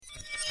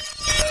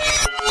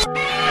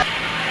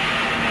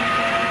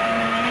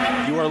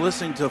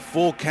listening to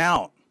Full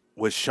Count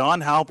with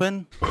Sean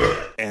Halpin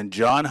and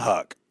John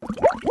Huck.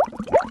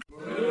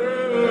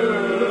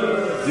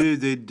 Dude,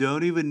 they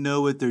don't even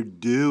know what they're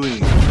doing.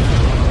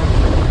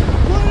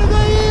 What are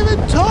they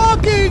even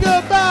talking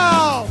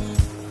about?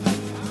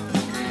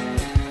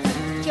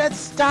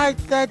 Just start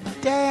the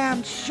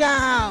damn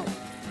show.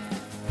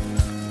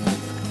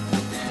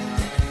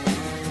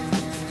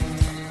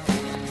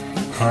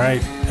 All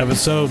right,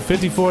 episode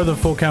 54 of the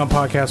Full Count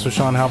podcast with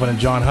Sean Halpin and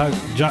John Huck.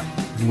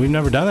 We've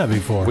never done that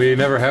before. We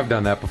never have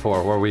done that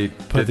before, where we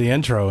put the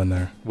intro in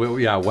there.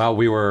 We've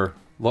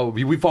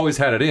always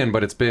had it in,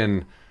 but it's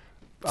been...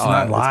 It's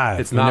not live.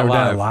 It's not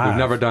live. We've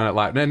never done it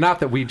live. And not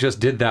that we just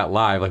did that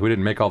live. Like, we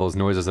didn't make all those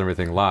noises and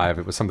everything live.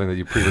 It was something that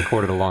you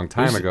pre-recorded a long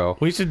time ago.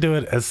 We should do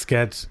it as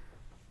sketch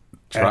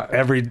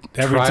every time.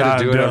 Try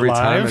to do it every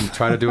time and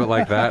try to do it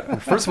like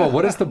that. First of all,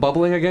 what is the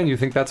bubbling again? You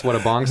think that's what a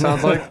bong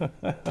sounds like?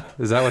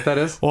 Is that what that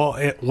is? Well,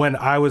 when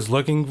I was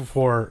looking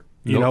for,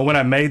 when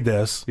I made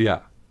this,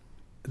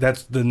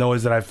 that's the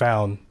noise that I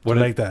found to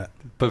make that.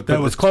 But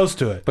that was close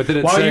to it. But did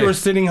it While you were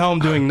sitting home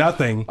doing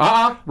nothing.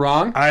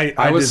 Wrong.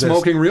 I was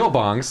smoking real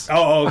bongs.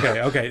 Oh,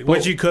 okay.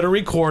 Which you could have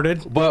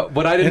recorded. But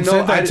I didn't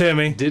know. I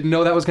didn't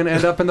know that was going to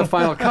end up in the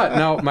final cut.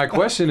 Now, my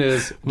question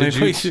is, maybe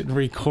we should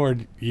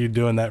record you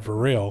doing that for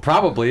real.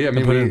 Probably. I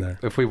mean,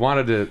 if we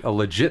wanted a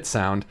legit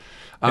sound,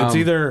 it's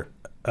either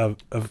of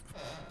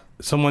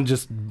someone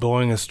just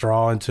blowing a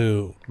straw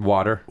into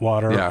water,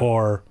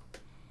 or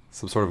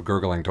some sort of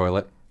gurgling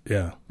toilet.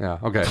 Yeah.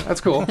 Okay.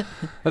 That's cool.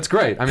 That's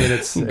great. I mean,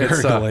 it's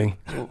gurgling.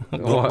 You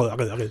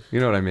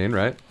know what I mean,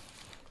 right?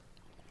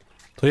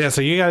 So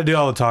you got to do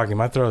all the talking.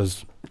 My throat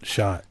is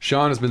shot.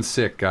 Sean has been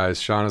sick,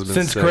 guys. Sean has been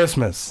since sick.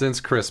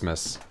 Since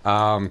Christmas.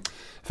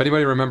 If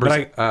anybody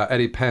remembers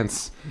Eddie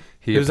Pence,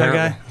 he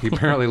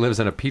apparently lives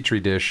in a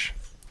petri dish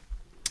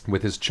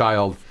with his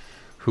child,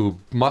 who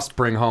must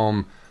bring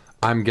home,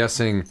 I'm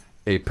guessing,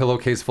 a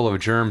pillowcase full of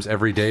germs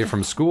every day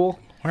from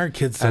school. Why are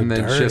kids so and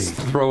then dirty? Just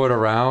throw it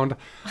around.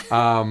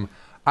 I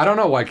don't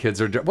know why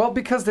kids are well,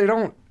 because they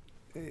don't,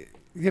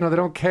 they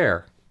don't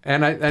care.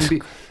 And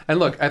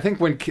look, I think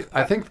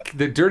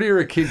the dirtier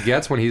a kid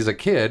gets when he's a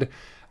kid,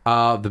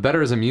 the better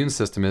his immune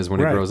system is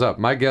when he grows up.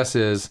 My guess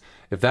is,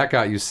 if that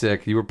got you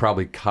sick, you were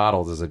probably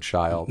coddled as a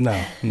child.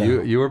 No.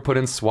 You were put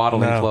in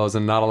swaddling clothes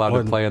and not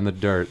allowed to play in the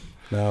dirt.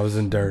 No, I was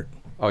in dirt.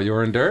 Oh, you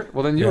were in dirt?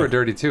 Well, then you were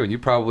dirty too, and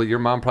your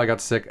mom probably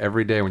got sick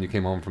every day when you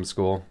came home from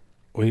school.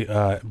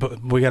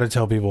 But we got to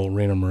tell people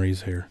Rena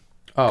Marie's here.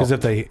 Because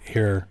if they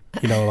hear,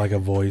 like a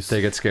voice,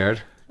 they get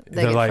scared.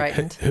 They're get like,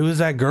 frightened. "Who is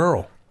that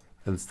girl?"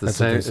 It's the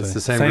same. It's the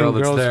same girl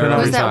that's there every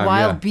time. Who's that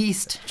wild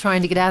beast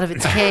trying to get out of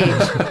its cage?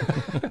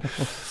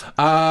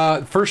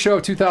 First show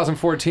of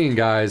 2014,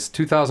 guys.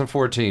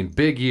 2014,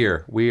 big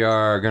year. We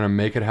are gonna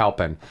make it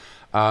happen.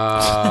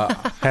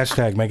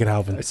 Hashtag make it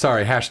happen.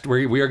 Sorry,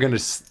 we are going to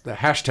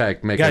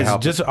hashtag make it happen.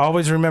 Guys, just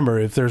always remember,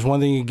 if there's one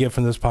thing you get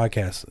from this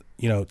podcast,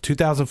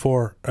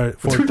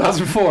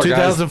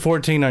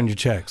 2014 on your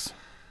checks.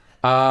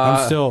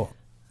 I'm still.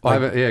 I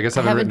guess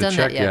I haven't written a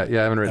check yet.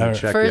 Yeah, I haven't written a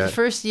check yet.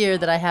 First year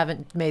that I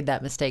haven't made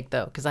that mistake,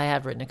 though, because I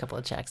have written a couple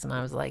of checks, and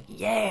I was like,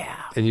 yeah.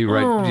 And you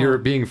write, you're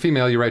being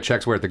female, you write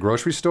checks where? At the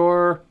grocery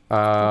store?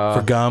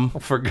 For gum.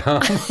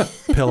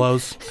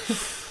 Pillows.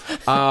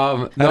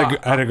 I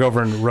had to go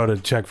over and wrote a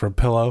check for a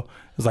pillow.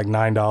 It was like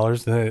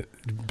 $9, and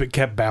it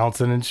kept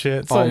bouncing and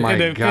shit. So oh my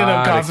god! It ended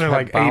up costing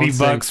like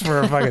 $80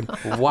 for a fucking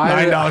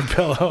 $9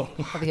 pillow.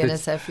 All the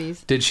NSF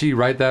fees. Did she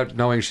write that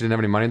knowing she didn't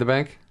have any money in the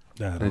bank?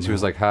 And she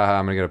was like, haha,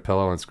 I'm gonna get a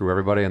pillow and screw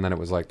everybody. And then it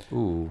was like,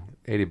 ooh,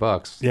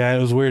 $80. Yeah, it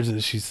was weird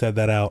that she said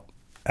that out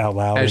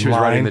loud. As she was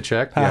writing the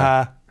check.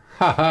 Yeah.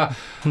 I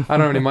don't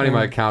have any money in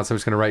my account, so I'm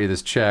just going to write you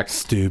this check.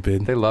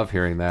 Stupid. They love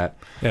hearing that.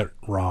 At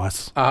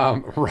Ross.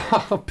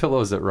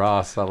 Pillows at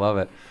Ross. I love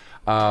it.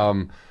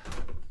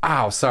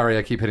 Sorry,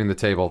 I keep hitting the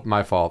table.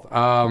 My fault.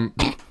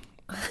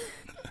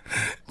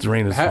 It's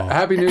Rena's fault.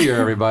 Happy New Year,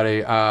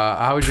 everybody.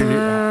 How was your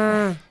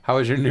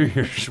New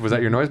Year's? Was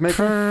that your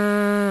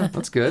noisemaker?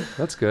 That's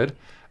good.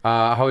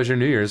 How was your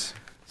New Year's?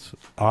 It's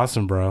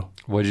awesome, bro.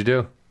 What'd you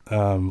do?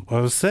 I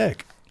was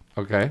sick.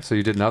 Okay, so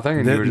you did nothing?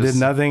 And did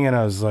nothing, and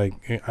I was like,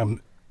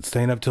 I'm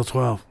staying up till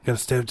 12. Got to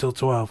stay up till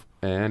 12.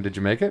 And did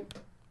you make it?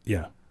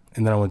 Yeah,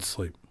 and then I went to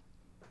sleep.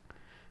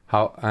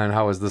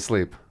 How was the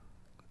sleep?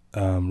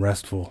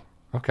 Restful.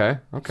 Okay.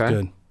 It's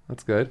good.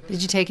 That's good.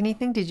 Did you take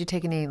anything? Did you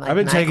take any I've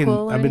been taking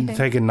NyQuil. I've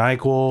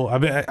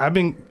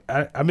been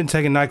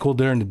taking NyQuil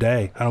during the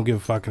day. I don't give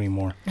a fuck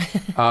anymore.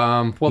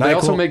 Well, they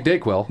also make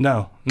Dayquil.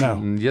 No.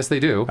 Yes,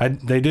 they do.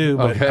 They do,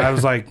 but okay. I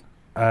was like,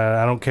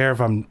 I don't care if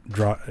I'm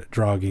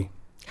droggy.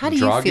 How do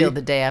you feel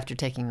the day after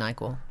taking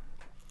NyQuil?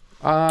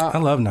 I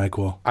love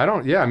NyQuil. I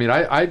don't. Yeah, I mean,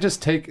 I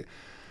just take.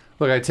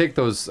 Look, I take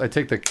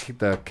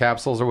the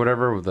capsules or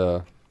whatever with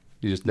the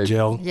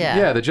gel.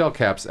 Yeah, the gel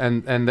caps,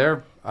 and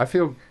I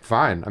feel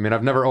fine. I mean,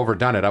 I've never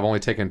overdone it. I've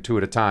only taken 2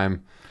 at a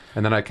time,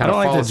 and then I kind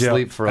of fall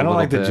asleep for a little bit.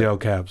 I don't like the gel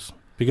caps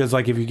Because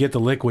like if you get the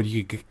liquid,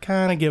 you could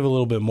kind of give a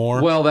little bit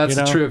more. Well,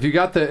 that's true. If you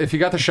got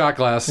the shot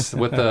glass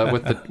with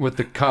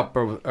the cup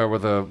or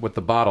with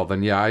the bottle,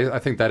 then yeah, I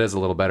think that is a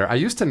little better. I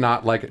used to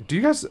not like. Do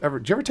you ever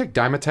take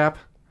Dimetap?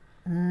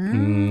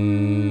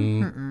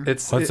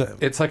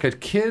 It's like a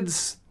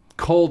kid's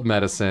cold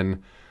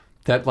medicine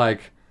that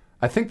like.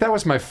 I think that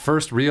was my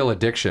first real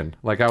addiction.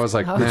 Like I was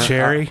like, the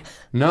cherry.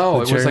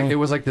 No, it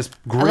was like this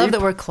grape. I love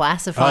that we're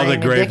classifying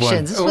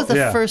addictions. This was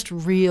the first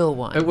real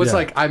one. It was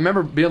like I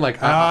remember being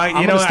like,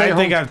 I'm I stay home.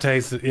 think I've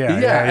tasted.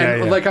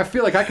 Yeah. Like I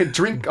feel like I could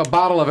drink a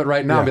bottle of it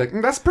right now and be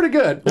like, that's pretty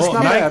good. It's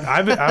not bad.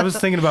 I was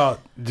thinking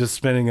about just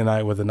spending a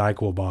night with a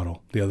NyQuil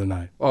bottle the other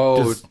night.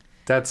 Oh. Just,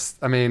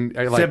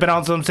 Sipping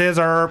on some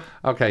scissor.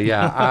 Okay,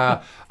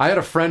 yeah. I had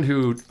a friend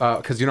who,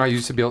 because I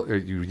used to be able,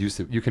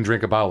 you can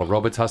drink a bottle of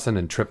Robitussin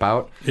and trip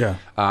out. Yeah.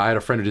 I had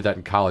a friend who did that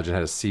in college and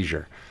had a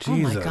seizure.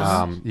 Jesus. Oh my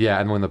God. Yeah,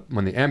 and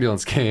when the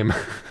ambulance came,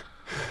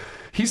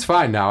 he's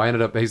fine now.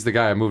 He's the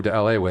guy I moved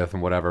to LA with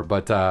and whatever.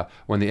 But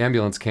when the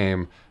ambulance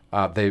came,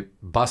 they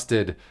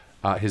busted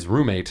his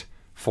roommate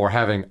for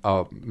having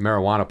a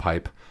marijuana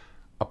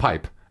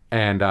pipe,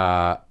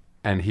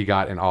 and he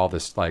got in all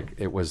this, like,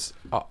 it was,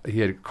 he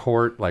had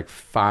court, like,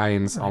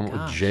 fines,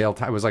 jail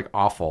time. It was, like,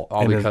 awful.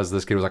 Because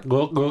this kid was like,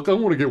 look, I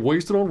want to get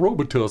wasted on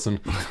Robitussin.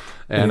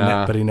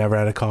 But he never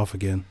had a cough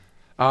again.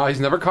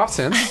 He's never coughed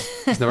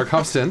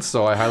since.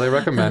 So I highly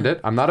recommend it.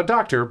 I'm not a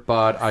doctor,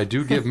 but I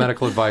do give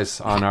medical advice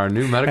on our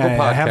new medical podcast.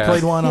 I have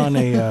played one on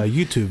a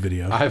YouTube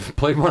video. I've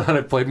played one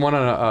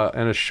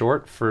in a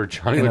short for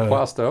Johnny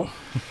LaQuasto.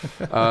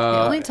 The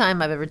only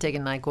time I've ever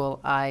taken NyQuil,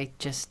 I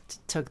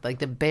just took like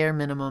the bare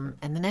minimum,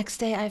 and the next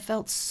day I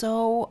felt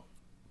so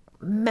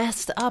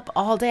messed up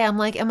all day. I'm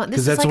like,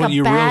 this is like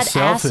a bad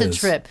acid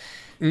trip.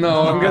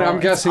 No, I'm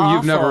guessing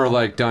you've never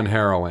like done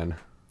heroin.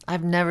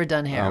 I've never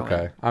done heroin.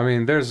 Okay. I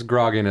mean, there's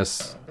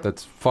grogginess that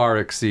far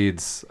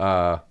exceeds...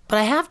 But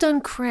I have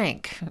done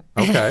crank.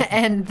 Okay.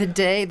 And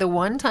the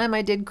one time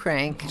I did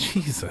crank...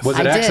 Jesus. Was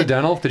it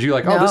accidental? Did you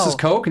like, this is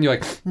coke? And you're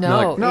like,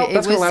 no,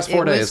 that's going to last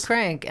 4 days. It was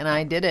crank, and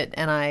I did it,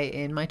 in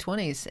my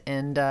 20s,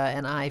 and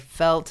I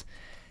felt...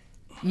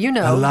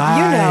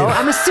 alive.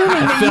 I'm assuming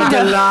that you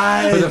know.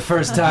 Alive. For the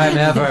first time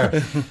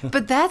ever.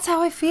 But that's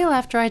how I feel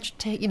after I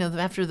take,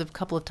 after the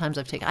couple of times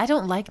I've taken. I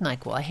don't like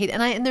NyQuil. I hate it.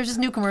 And there's this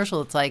new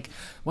commercial. It's like,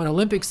 when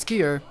Olympic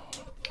skier,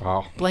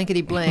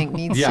 blankety blank,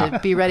 needs to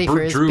be ready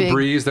for his Drew big...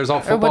 Brees, there's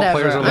all football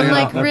players. I'm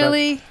like,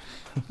 really?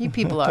 You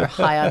people are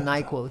high on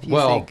NyQuil, if you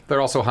think.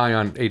 They're also high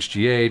on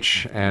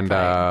HGH and...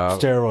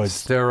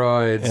 steroids.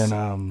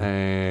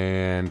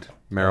 And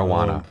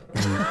marijuana.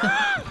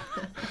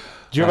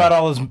 Did you hear about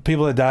all those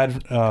people that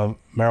died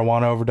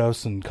marijuana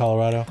overdose in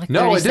Colorado? Like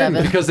no, 37. I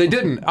didn't, because they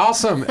didn't.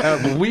 Awesome.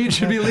 Weed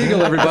should be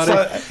legal, everybody.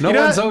 No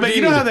one's OD'd. But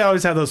you know how they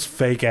always have those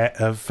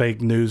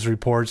fake news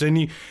reports,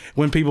 and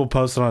when people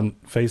post it on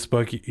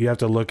Facebook, you have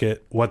to look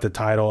at what the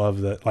title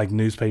of the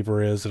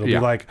newspaper is. It'll be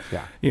like,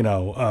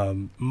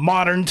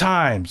 Modern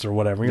Times or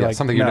whatever. You're like,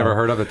 something you've never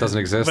heard of that doesn't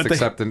exist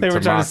except in. They were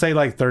trying to say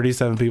like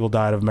 37 people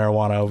died of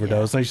marijuana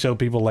overdose. And they show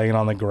people laying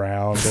on the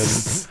ground.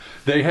 And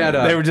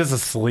they were just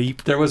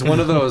asleep. There was one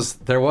of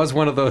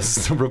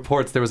those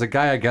reports. There was a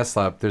guy, I guess,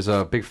 there's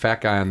a big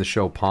fat guy on the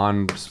show,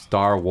 Pawn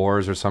Star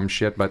Wars or some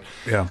shit, but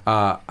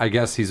I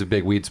guess he's a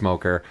big weed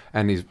smoker,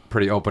 and he's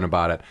pretty open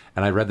about it.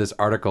 And I read this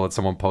article that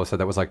someone posted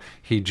that was like,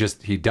 he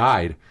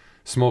died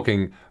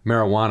smoking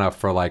marijuana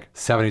for like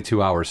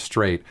 72 hours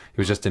straight.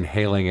 He was just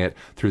inhaling it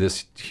through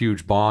this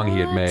huge bong he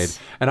had made.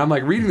 And I'm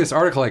like reading this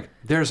article like,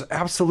 there's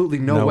absolutely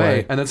no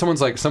way. And then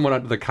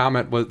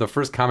the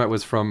first comment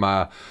was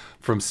from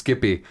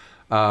Skippy.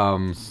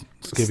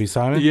 Skippy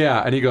Simon?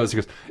 Yeah, and he goes,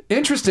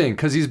 interesting,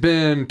 because he's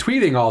been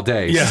tweeting all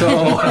day. Yeah.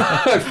 So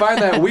I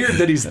find that weird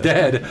that he's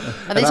dead.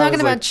 Are they talking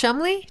about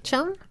Chumley?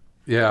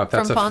 Yeah,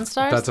 from Pawn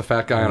Stars? That's a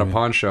fat guy on a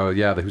pawn show.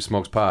 Yeah, who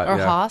smokes pot. Or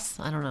Haas?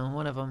 I don't know,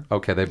 one of them.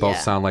 Okay, they both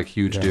sound like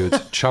huge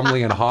dudes.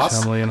 Chumley and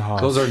Haas.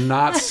 Those are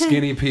not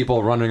skinny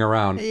people running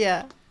around.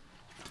 Yeah.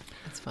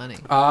 That's funny.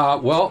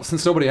 Well,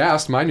 since nobody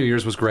asked, my New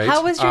Year's was great.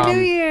 How was your New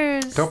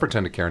Year's? Don't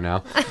pretend to care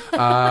now.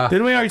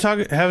 Didn't we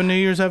already have a New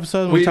Year's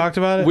episode and we talked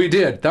about it? We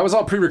did. That was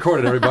all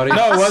pre-recorded, everybody.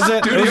 No, was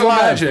it? Studio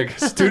magic.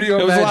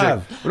 Studio magic.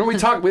 Live. When we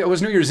talked, it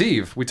was New Year's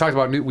Eve. We talked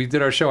about we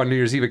did our show on New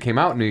Year's Eve. It came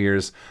out New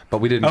Year's, but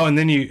we didn't. Oh, and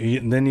then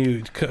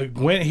you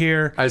went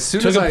here.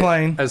 Took a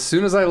plane. As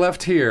soon as I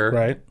left here,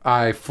 right,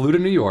 I flew to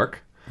New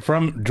York.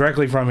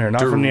 Directly from here,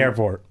 not from the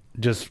airport.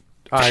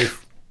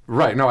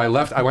 Right. No, I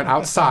left. I went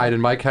outside,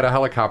 and Mike had a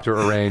helicopter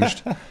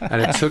arranged,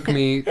 and it took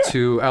me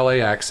to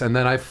LAX, and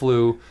then I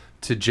flew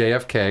to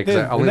JFK. Dude,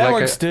 I only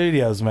Network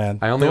Studios, man.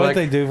 What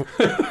they do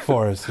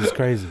for us is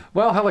crazy.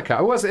 Well,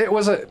 helicopter. It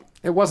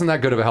wasn't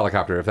that good of a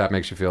helicopter, if that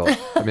makes you feel.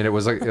 I mean, it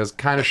was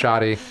kind of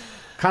shoddy.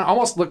 Kind of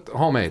almost looked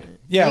homemade.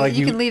 Yeah,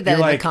 you can leave that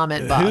in the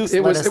comment box.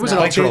 It was an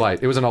ultralight.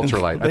 It was an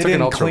ultralight. I took an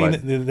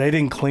ultralight. They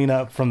didn't clean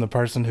up from the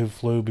person who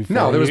flew before.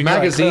 No, there was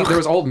magazines. There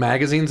was old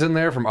magazines in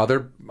there from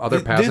other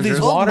passengers.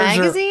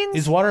 Dude,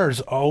 these waters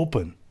are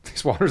open.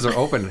 These waters are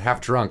open,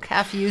 half drunk.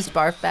 Half-used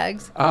barf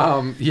bags.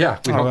 Yeah,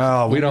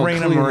 we don't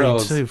clean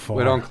those.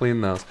 We don't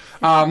clean those.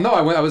 No,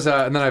 I was,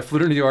 and then I flew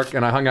to New York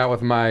and I hung out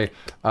with my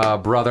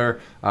brother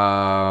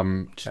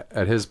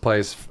at his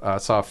place.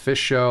 Saw a fish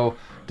show.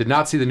 Did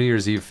not see the New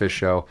Year's Eve fish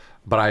show,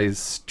 but I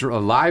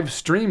live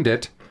streamed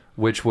it,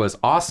 which was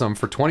awesome.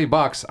 For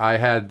 $20, I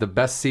had the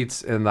best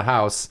seats in the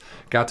house.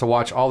 Got to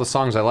watch all the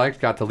songs I liked.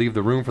 Got to leave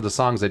the room for the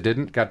songs I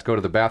didn't. Got to go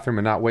to the bathroom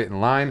and not wait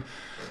in line.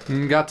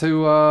 And got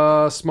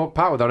to smoke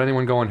pot without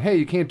anyone going, hey,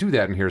 you can't do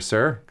that in here,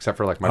 sir. Except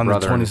for like my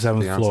brother. On the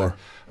 27th floor.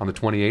 On the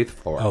 28th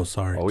floor. Oh,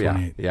 sorry. Oh, yeah.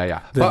 28th.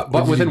 Yeah.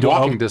 But within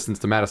walking distance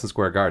to Madison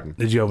Square Garden.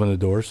 Did you open the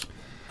doors?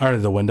 Or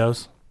the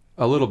windows?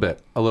 A little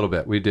bit.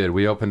 We did.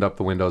 We opened up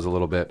the windows a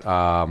little bit.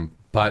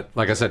 But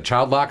like I said,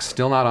 child lock's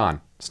still not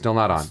on. Still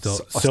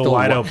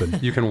wide open.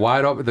 You can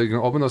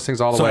open those things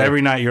all the way. So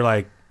every night you're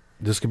like,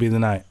 this could be the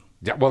night.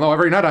 Yeah, well, no,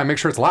 every night I make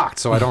sure it's locked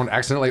so I don't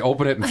accidentally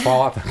open it and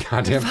fall off the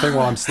goddamn thing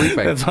while I'm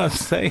sleeping. That's what I'm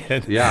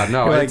saying. Yeah,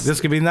 no. You're like, this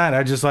could be the night.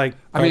 I just like...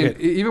 I mean,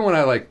 even when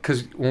I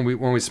because when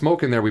we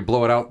smoke in there, we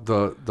blow it out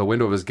the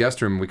window of his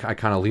guest room. I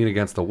kind of lean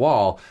against the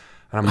wall.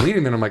 And I'm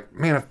leaning there and I'm like,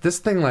 man, if this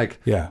thing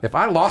if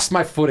I lost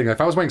my footing, if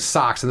I was wearing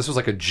socks and this was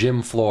like a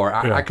gym floor,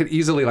 I could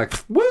easily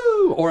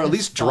woo, or at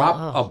least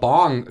drop a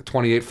bong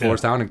 28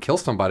 floors down and kill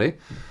somebody.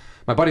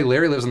 My buddy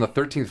Larry lives on the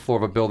 13th floor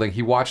of a building.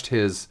 He watched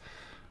his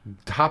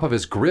top of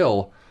his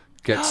grill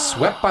get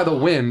swept by the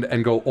wind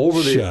and go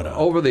over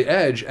the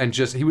edge, and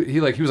just he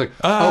was like,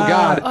 oh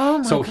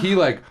God. So he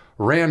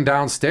ran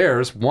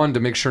downstairs, one,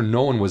 to make sure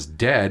no one was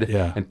dead,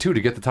 and two,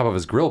 to get the top of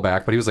his grill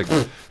back. But he was like,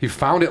 he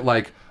found it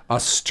a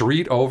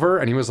street over,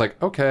 and he was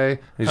like, okay.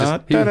 And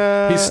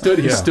he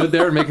stood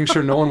there making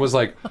sure no one was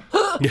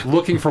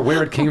looking for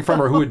where it came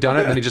from or who had done it,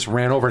 and then he just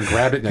ran over and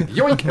grabbed it and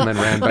yoink, and then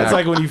ran back. It's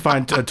like when you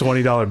find a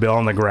 $20 bill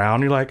on the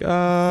ground, you're like,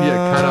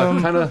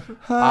 kind of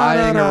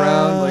eyeing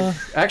around.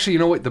 Actually, you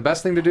know what? The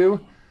best thing to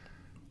do,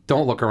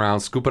 don't look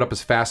around. Scoop it up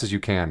as fast as you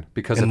can,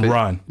 because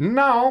run.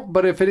 No,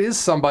 but if it is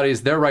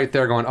somebody's, they're right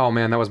there going, oh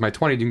man, that was my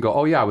 20. You can go,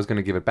 oh yeah, I was going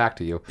to give it back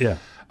to you. Yeah.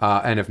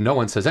 And if no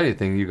one says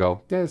anything, you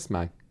go, yeah, it's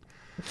mine.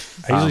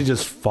 I usually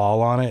just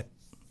fall on it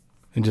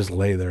and just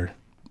lay there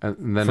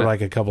and then for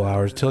a couple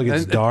hours till it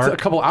gets dark. A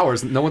couple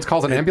hours. No one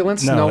calls an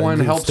ambulance. No one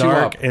helps you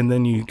up. And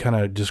then you kind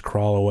of just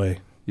crawl away.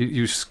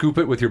 You scoop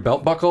it with your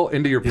belt buckle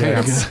into your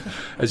pants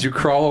as you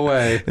crawl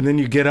away. And then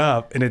you get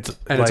up and it's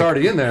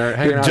already in there.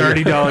 Hanging out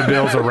dirty dollar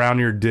bills around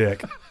your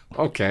dick.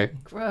 Okay.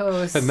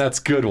 Gross. And that's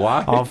good.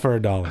 Why? All for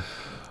 $1.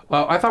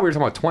 Well, I thought we were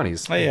talking about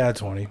 20s. Oh, yeah,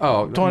 20.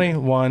 Oh,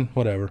 21,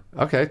 whatever.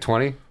 Okay,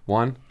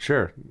 21.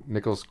 Sure.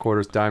 Nickels,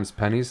 quarters, dimes,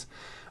 pennies.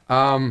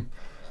 All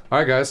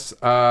right, guys.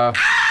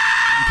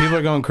 People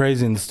are going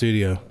crazy in the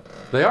studio.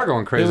 They are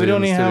going crazy. We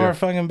don't even have our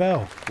fucking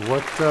bell.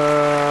 What?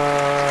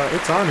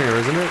 It's on here,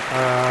 isn't it?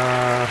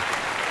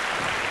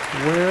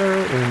 Where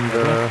in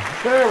the?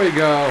 There we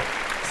go.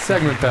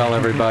 Segment bell,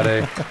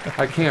 everybody.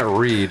 I can't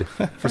read.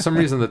 For some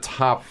reason, the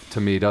top to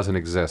me doesn't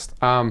exist.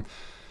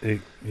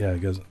 It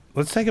goes.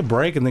 Let's take a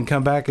break and then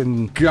come back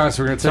and guys,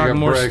 we're going to take a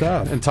break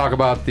and talk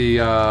about the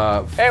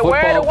football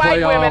where are the white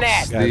playoffs, women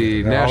at?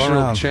 the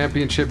national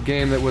championship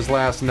game that was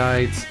last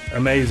night.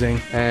 Amazing.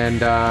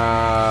 And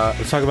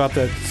let's talk about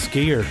that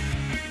skier.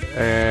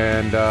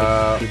 And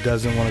who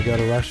doesn't want to go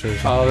to Russia or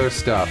something. Other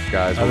stuff,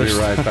 guys. We'll be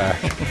right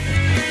back.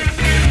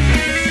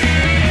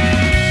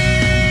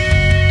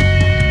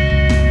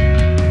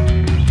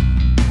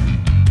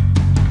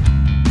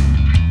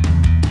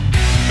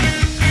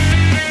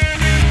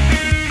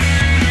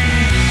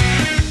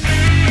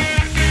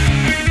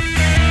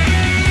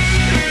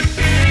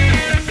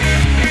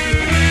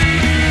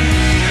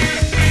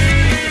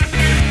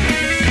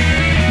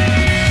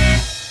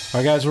 All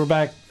right, guys, we're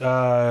back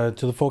to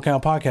the Full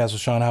Count Podcast with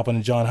Shawn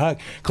and Jon Huck.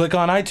 Click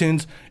on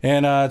iTunes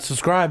and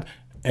subscribe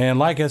and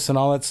like us and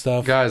all that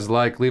stuff. Guys,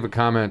 leave a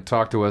comment,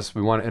 talk to us.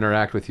 We want to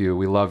interact with you.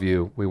 We love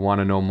you. We want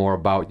to know more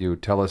about you.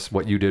 Tell us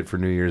what you did for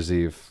New Year's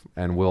Eve,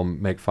 and we'll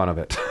make fun of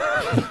it.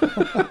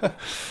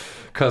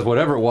 Because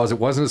whatever it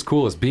wasn't as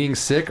cool as being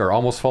sick or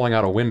almost falling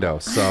out a window.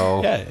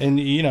 So yeah, and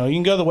you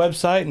can go to the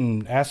website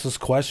and ask us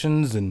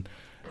questions, and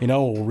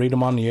we'll read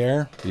them on the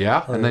air.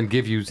 Yeah, and then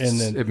give you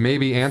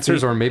maybe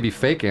answers or maybe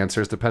fake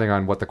answers, depending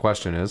on what the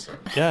question is.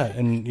 Yeah,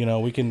 and,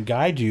 we can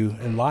guide you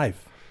in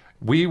life.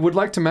 We would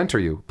like to mentor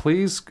you.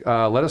 Please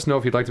let us know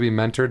if you'd like to be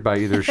mentored by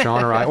either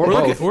Shawn or I, or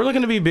both. We're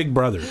looking to be big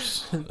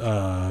brothers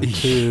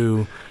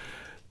to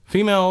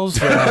females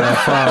from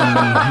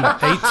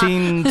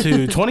 18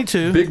 to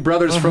 22. Big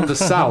brothers from the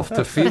South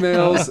to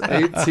females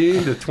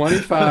 18 to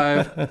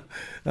 25.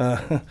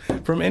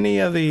 From any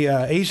of the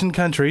Asian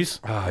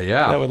countries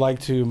that would like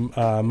to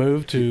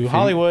move to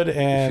Hollywood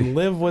and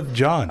live with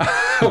Jon.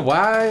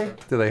 Why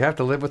do they have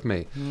to live with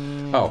me?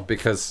 Oh,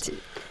 because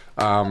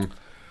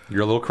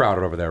you're a little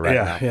crowded over there right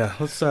now. Yeah,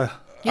 let's... you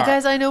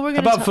guys, I know we're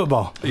going to about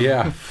football.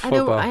 Yeah,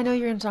 football. I know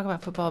you're going to talk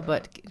about football,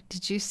 but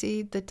did you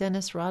see that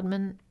Dennis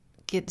Rodman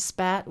get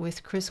spat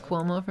with Chris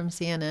Cuomo from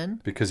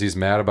CNN? Because he's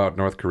mad about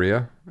North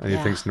Korea, and he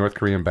thinks North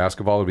Korean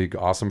basketball would be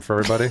awesome for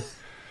everybody.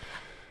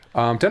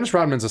 Dennis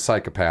Rodman's a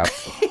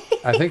psychopath.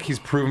 I think he's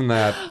proven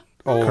that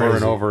over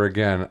and over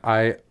again.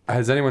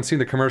 Has anyone seen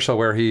the commercial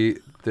where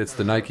it's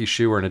the Nike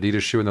shoe or an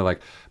Adidas shoe, and they're like,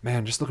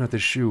 man, just looking at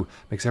this shoe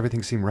makes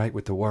everything seem right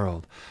with the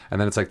world. And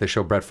then it's like they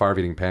show Brett Favre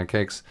eating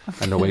pancakes,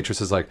 and the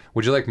waitress is like,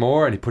 would you like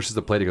more? And he pushes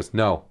the plate. He goes,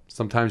 no.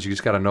 Sometimes you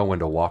just got to know when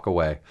to walk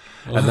away.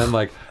 And then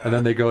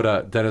they go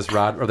to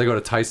they go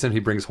to Tyson. He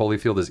brings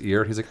Holyfield his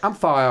ear. He's like, I'm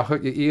sorry, I'll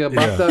hurt your ear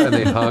about that. And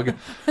they hug.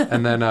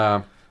 And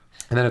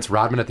then it's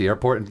Rodman at the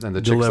airport, and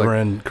the chick's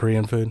delivering like,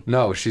 Korean food.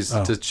 No,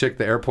 the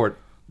airport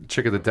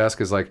chick at the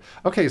desk is like,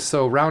 okay,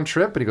 so round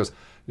trip, and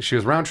she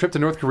goes, round trip to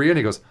North Korea, and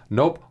he goes,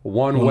 nope,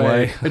 one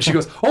way. And she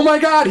goes, oh my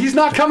God, he's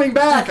not coming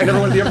back. And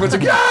everyone at the airport's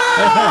like,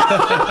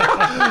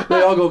 yeah!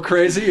 They all go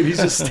crazy, and he's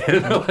just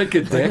standing there like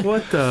a dick.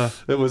 What the?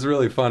 It was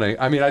really funny.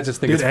 I mean, I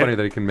just think it's funny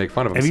that he can make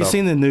fun of himself. Have you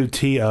seen the new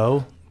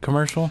T.O.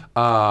 commercial?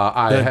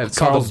 I had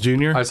Carl's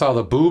Jr. I saw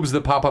the boobs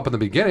that pop up in the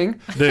beginning.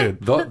 Dude,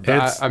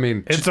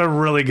 it's a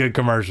really good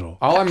commercial.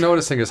 All I'm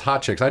noticing is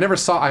hot chicks. I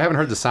haven't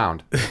heard the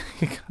sound.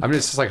 I mean,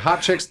 it's just like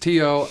hot chicks,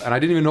 T.O., and I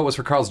didn't even know it was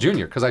for Carl's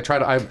Jr. because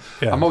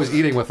I'm always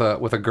eating with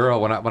a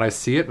girl when I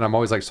see it, and I'm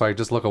always like, so I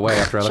just look away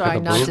after I look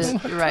at the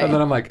boobs. Right. And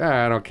then I'm like,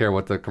 I don't care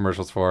what the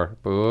commercial's for.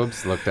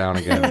 Boobs, look down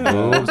again.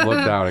 Boobs,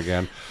 look down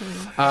again.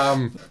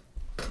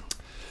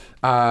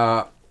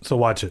 So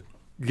watch it.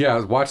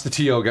 Yeah, watch the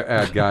T.O.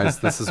 ad, guys.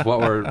 This is what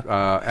we're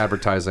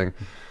advertising.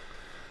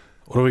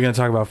 What are we going to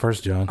talk about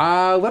first, John?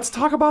 Let's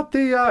talk about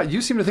the...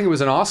 you seem to think it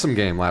was an awesome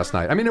game last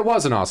night. I mean, it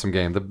was an awesome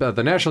game.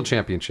 The National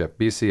Championship,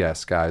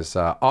 BCS, guys.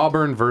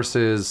 Auburn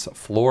versus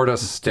Florida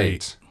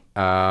State.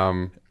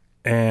 And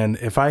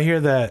if I hear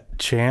that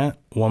chant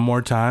one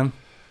more time...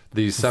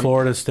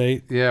 Florida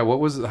State. Yeah, what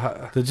was...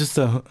 I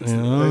felt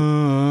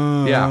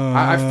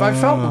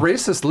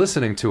racist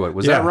listening to it.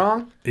 Was that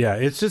wrong? Yeah,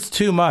 it's just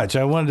too much.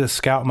 I wanted to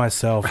scout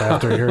myself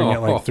after hearing it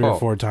like 3 or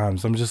 4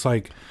 times. I'm just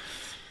like...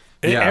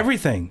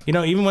 Everything.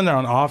 Even when they're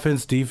on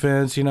offense,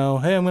 defense, hey,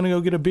 I'm going to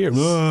go get a beer.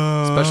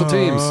 Special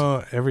teams.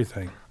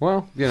 Everything.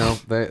 Well,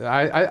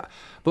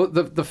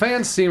 the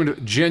fans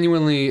seemed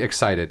genuinely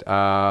excited.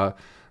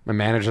 My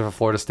manager's a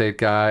Florida State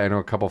guy. I know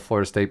a couple of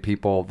Florida State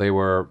people. They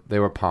were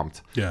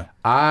pumped. Yeah.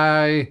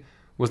 I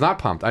was not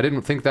pumped. I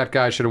didn't think that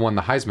guy should have won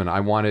the Heisman. I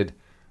wanted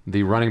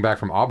the running back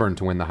from Auburn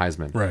to win the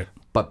Heisman. Right.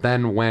 But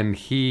then when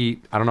I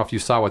don't know if you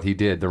saw what he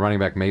did, the running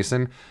back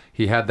Mason,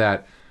 he had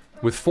that,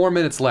 with 4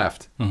 minutes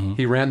left,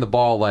 he ran the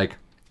ball like,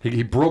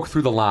 he broke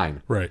through the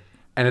line. Right.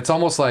 And it's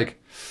almost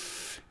like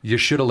you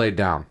should have laid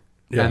down.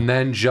 Yeah. And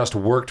then just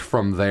worked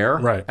from there.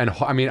 Right. And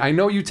I mean, I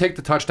know you take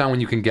the touchdown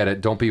when you can get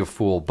it. Don't be a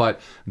fool. But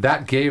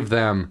that gave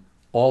them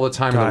all the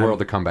time in the world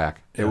to come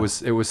back. Yeah.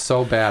 It was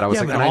so bad. I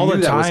was like, and all I knew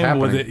the that was time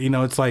happening. with it,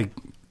 it's like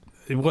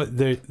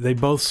they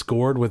both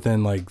scored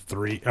within like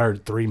 3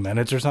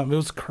 minutes or something. It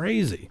was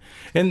crazy.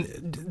 And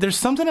there's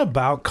something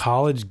about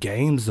college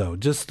games though,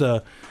 just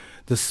the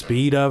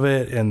speed of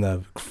it and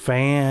the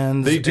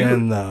fans. They do.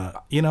 And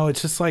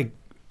it's just like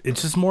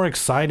it's just more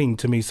exciting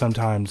to me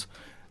sometimes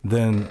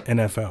than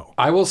NFL.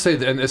 I will say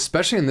that, and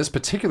especially in this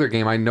particular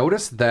game, I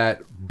noticed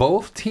that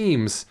both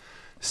teams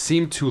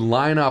seemed to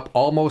line up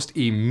almost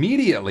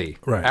immediately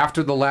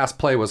after the last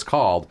play was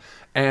called.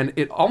 And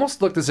it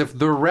almost looked as if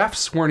the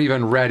refs weren't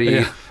even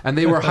ready and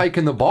they were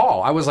hiking the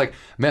ball. I was like,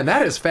 man,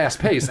 that is fast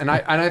paced. And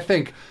I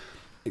think,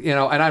 and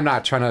I'm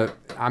not trying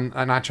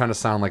to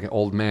sound like an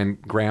old man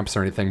Gramps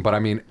or anything, but I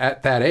mean,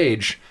 at that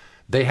age,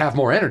 they have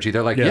more energy.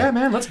 They're like, yeah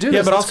man, let's do this.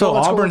 Yeah, but also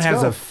Auburn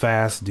has a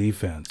fast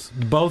defense.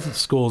 Both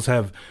schools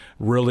have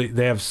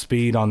they have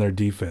speed on their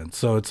defense.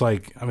 So it's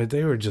like, I mean,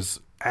 they were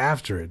just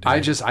after it. Dude. I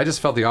just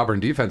felt the Auburn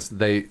defense,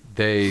 they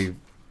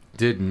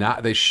did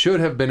not. They should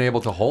have been able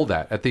to hold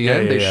that at the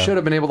end. They should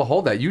have been able to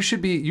hold that. You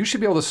should be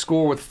able to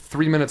score with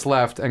 3 minutes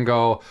left and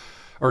go,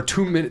 or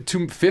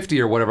 2:50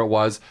 or whatever it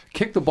was,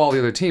 kick the ball to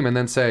the other team and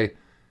then say,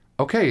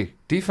 okay,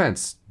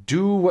 defense,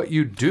 do what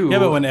you do. Yeah,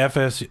 but when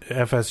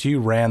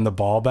FSU ran the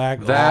ball back,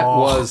 that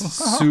was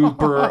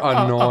super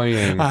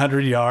annoying.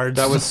 100 yards.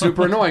 That was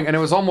super annoying, and it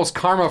was almost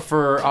karma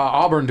for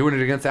Auburn doing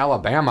it against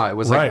Alabama. It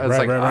was like,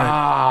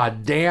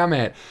 damn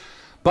it.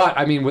 But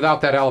I mean,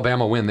 without that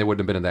Alabama win, they wouldn't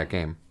have been in that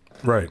game.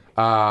 Right.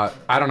 I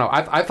don't know.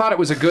 I thought it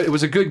was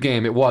a good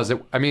game. It was.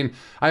 I mean,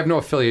 I have no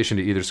affiliation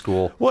to either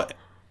school. What?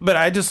 But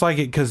I just like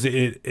it because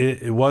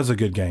it was a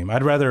good game.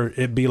 I'd rather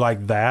it be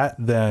like that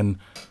than,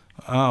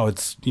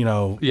 it's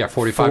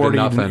 45 to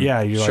nothing.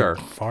 Yeah, you're sure.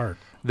 Like fart.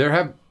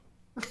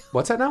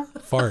 What's that now?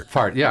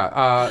 Fart.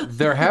 Yeah.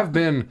 There haven't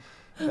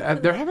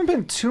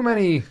been too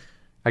many.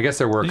 I guess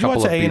there were a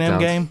couple of beatdowns. Did you watch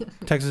the A&M game?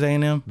 Texas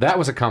A&M. That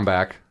was a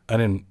comeback. I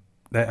didn't.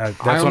 That's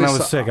when I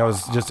was sick. I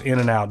was just in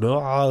and out.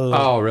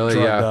 Oh,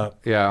 really? Yeah. Up.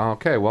 Yeah.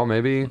 Okay. Well,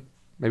 maybe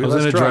I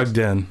was in a drug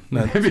den.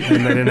 And they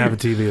didn't have a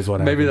TV is what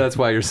happened. Maybe that's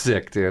why you're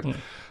sick, dude.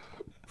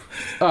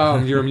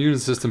 Your immune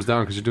system's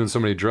down because you're doing so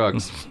many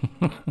drugs.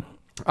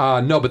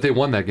 No, but they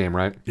won that game,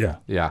 right? Yeah.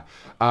 Yeah.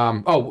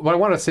 What I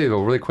want to say,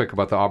 though, really quick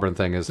about the Auburn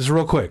thing is... Just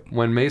real quick.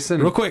 When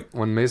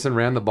Mason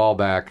ran the ball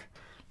back,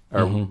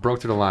 or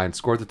broke through the line,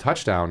 scored the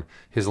touchdown,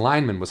 his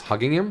lineman was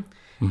hugging him,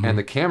 and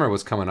the camera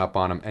was coming up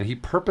on him, and he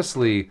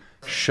purposely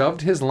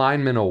shoved his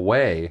lineman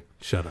away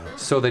Shut up.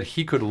 So that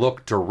he could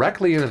look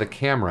directly into the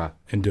camera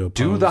and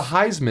do the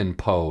Heisman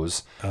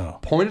pose,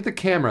 point at the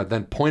camera,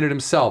 then point at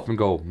himself and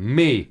go,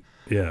 me.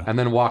 Yeah. And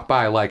then walk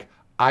by like,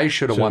 I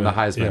should have won the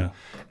Heisman. Yeah.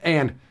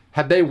 And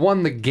had they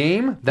won the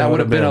game, that would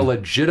have been a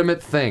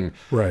legitimate thing.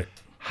 Right.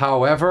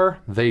 However,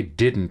 they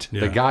didn't.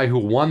 Yeah. The guy who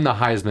won the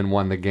Heisman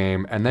won the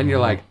game. And then you're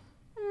like,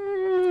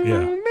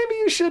 maybe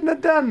you shouldn't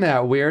have done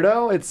that,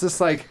 weirdo. It's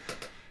just like,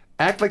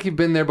 act like you've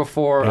been there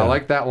before. I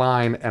like that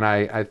line. And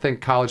I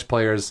think college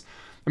players,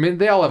 I mean,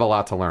 they all have a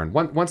lot to learn.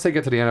 Once they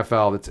get to the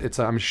NFL, it's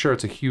I'm sure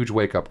it's a huge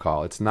wake-up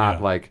call. It's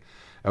not like,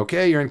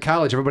 okay, you're in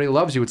college, everybody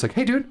loves you. It's like,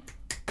 hey, dude,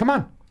 come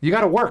on. You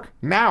got to work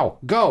now.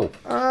 Go.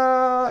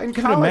 In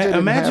college,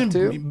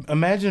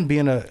 imagine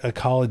being a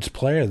college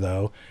player,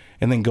 though,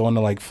 and then going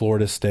to like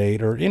Florida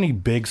State or any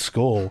big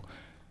school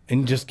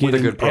and just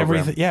getting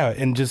everything. Yeah,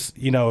 and just,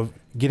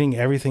 getting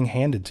everything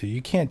handed to you.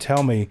 You can't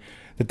tell me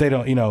that they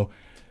don't,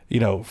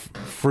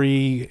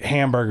 free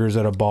hamburgers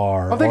at a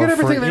bar. Oh, they get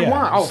everything they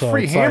want. Oh, so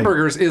free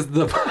hamburgers is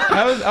the...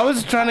 I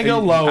was trying to go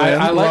low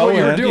end. I like what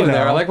you were doing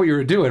there. I like what you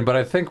were doing, but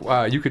I think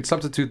you could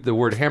substitute the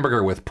word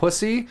hamburger with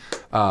pussy,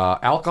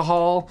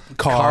 alcohol,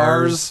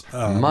 cars,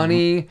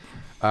 money,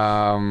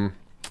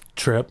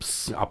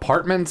 trips,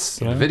 apartments,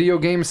 video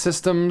game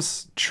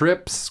systems,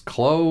 trips,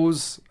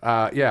 clothes.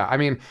 I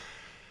mean...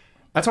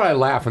 That's why I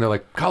laugh when they're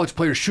like, college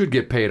players should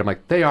get paid. I'm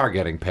like, they are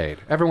getting paid.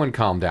 Everyone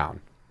calm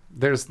down.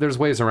 There's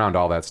ways around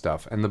all that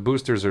stuff. And the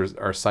boosters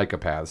are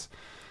psychopaths.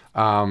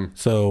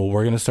 So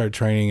we're going to start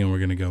training and we're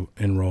going to go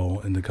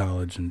enroll into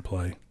college and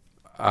play.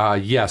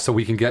 So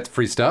we can get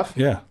free stuff?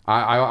 Yeah.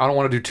 I don't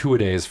want to do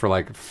 2-a-days for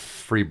like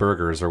free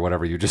burgers or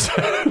whatever you just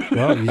said.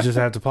 Well, you just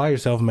have to apply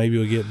yourself and maybe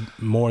you'll get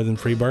more than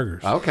free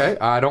burgers. Okay.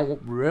 I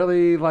don't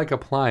really like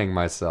applying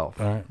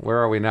myself. All right. Where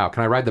are we now?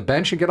 Can I ride the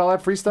bench and get all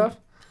that free stuff?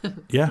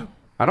 Yeah.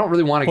 I don't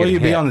really want to get hit. Well,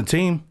 you'd be on the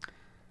team.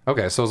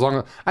 Okay, so as long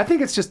as... I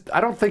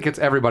don't think it's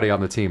everybody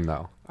on the team,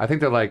 though. I think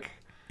they're like...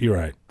 You're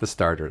right. The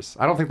starters.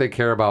 I don't think they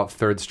care about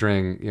third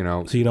string,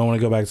 So you don't want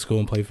to go back to school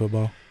and play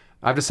football?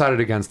 I've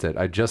decided against it.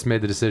 I just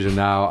made the decision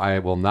now. I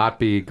will not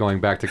be going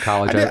back to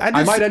college.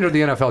 I might enter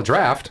the NFL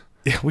draft.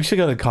 Yeah, we should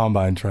go to the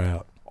combine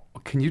tryout.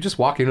 Can you just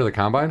walk into the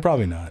combine?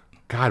 Probably not.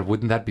 God,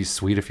 wouldn't that be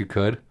sweet if you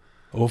could?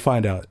 We'll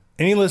find out.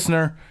 Any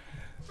listener...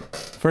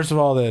 First of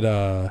all,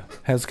 that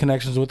has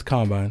connections with the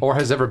combine, or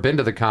has ever been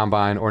to the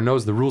combine, or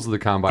knows the rules of the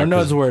combine, or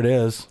knows where it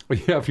is.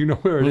 Yeah, if you know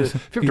where it is,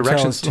 if you have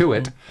directions to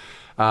it,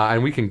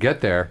 and we can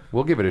get there,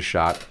 we'll give it a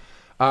shot.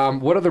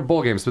 What other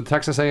bowl games? The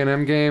Texas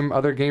A&M game,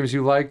 other games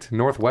you liked?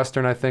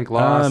 Northwestern, I think,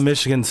 lost.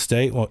 Michigan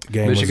State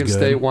game. Michigan was good.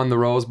 State won the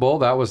Rose Bowl.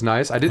 That was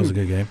nice. That was a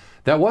good game.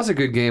 That was a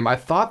good game. I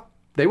thought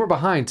they were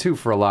behind too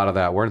for a lot of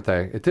that, weren't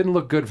they? It didn't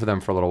look good for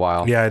them for a little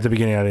while. Yeah, at the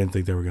beginning, I didn't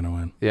think they were going to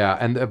win.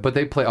 Yeah, but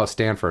they play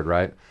Stanford,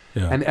 right?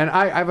 Yeah. And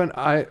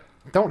I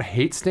don't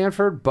hate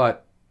Stanford,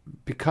 but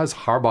because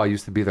Harbaugh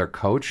used to be their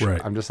coach,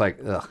 right. I'm just like,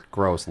 ugh,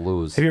 gross,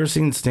 lose. Have you ever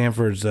seen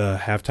Stanford's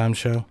halftime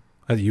show?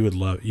 You would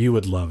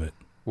love it.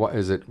 What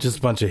is it? Just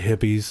a bunch of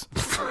hippies.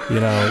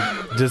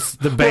 Just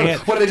the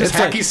band. What are they just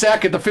hacky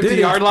sack at the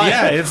 50-yard line?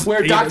 Yeah, it's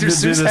wear Dr.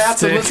 Seuss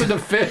hats and listen to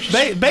Fish.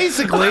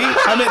 Basically,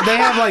 I mean, they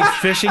have like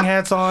fishing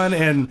hats on,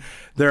 and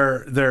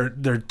their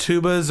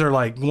tubas are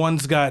like,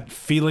 one's got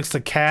Felix the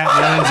cat,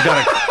 and one's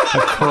got a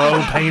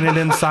crow painted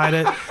inside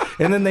it,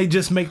 and then they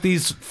just make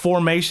these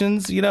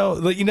formations. How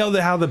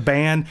the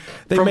band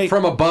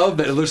from above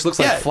that it looks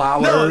like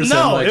flowers.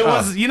 No, it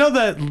was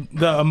the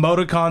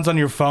emoticons on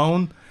your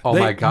phone. Oh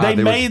my God! They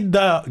made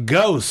the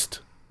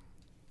ghost.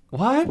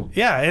 What?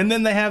 Yeah, and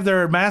then they have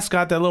their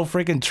mascot, that little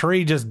freaking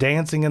tree, just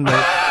dancing in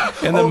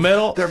the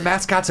middle. Their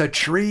mascot's a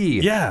tree.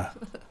 Yeah.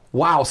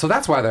 Wow. So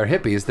that's why they're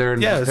hippies.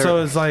 They're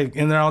So it's like,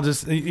 and they're all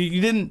just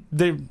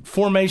the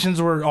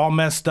formations were all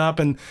messed up,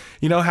 and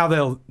you know how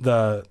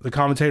the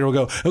commentator will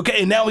go,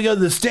 okay, now we go to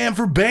the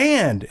Stanford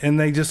band, and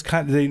they just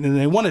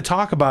they want to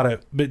talk about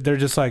it, but they're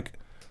just like,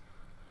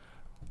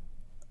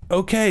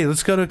 okay,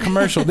 let's go to a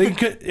commercial.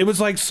 It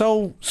was like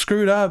so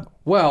screwed up.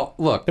 Well,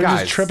 look, they're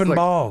guys, just tripping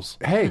balls.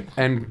 Hey,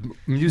 and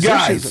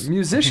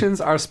musicians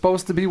are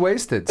supposed to be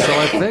wasted. So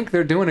I think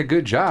they're doing a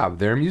good job.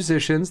 They're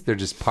musicians. They're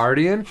just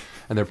partying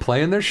and they're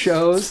playing their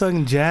shows.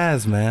 Singing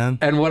jazz, man.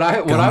 And what I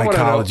want to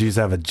college used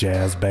to have a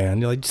jazz band.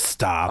 You're like, just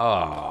stop.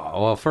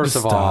 Oh, well, first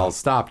of all,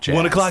 stop jazz.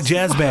 1 o'clock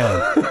jazz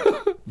band.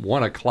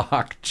 1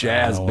 o'clock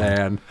jazz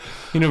band.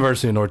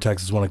 University of North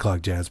Texas 1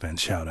 o'clock jazz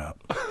band. Shout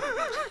out.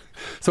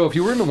 So if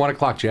you were in the 1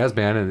 o'clock jazz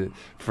band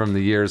from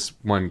the years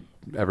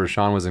whenever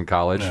Shawn was in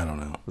college, I don't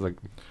know, it was like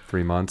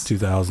 3 months,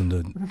 2000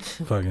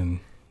 to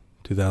fucking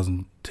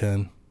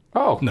 2010.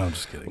 Oh no, I'm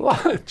just kidding.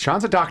 Well,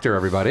 Shawn's a doctor,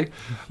 everybody.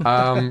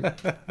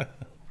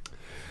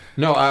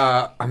 No,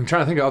 I'm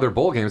trying to think of other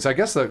bowl games. I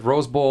guess the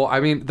Rose Bowl. I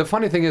mean, the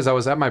funny thing is, I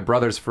was at my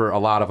brother's for a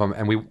lot of them,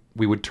 and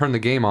we would turn the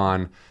game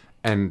on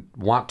and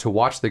want to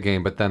watch the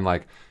game, but then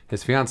like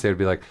his fiance would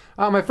be like,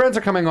 "Oh, my friends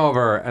are coming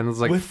over," and it's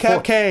like with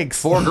cupcakes.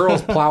 4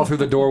 girls plow through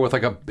the door with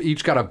like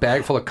each got a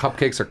bag full of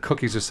cupcakes or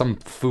cookies or some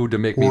food to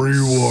make me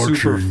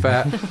super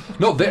fat.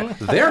 No,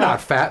 they're not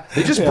fat.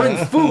 They just bring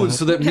food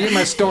so that me and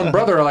my stone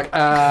brother are like,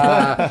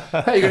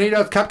 "Hey, you gonna eat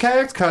those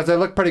cupcakes? Cause they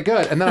look pretty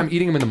good." And then I'm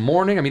eating them in the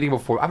morning. I'm eating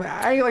before.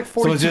 I eat like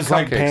 42 So it's just cupcakes.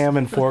 like Pam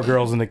and 4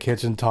 girls in the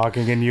kitchen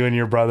talking, and you and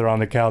your brother on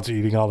the couch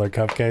eating all their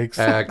cupcakes.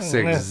 That's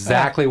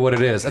exactly what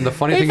it is. And the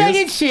funny thing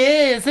is,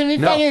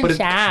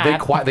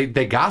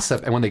 they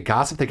gossip, and when they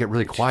gossip, they get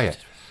really quiet.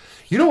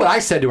 You know what I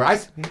said to her?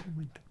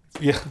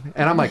 Yeah.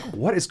 And I'm like,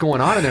 what is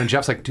going on in there? And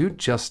Jeff's like, dude,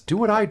 just do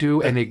what I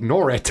do and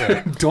ignore it.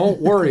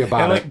 Don't worry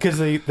about it. Because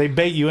they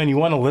bait you in. You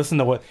want to listen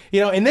to what,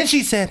 and then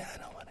she said, I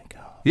don't want to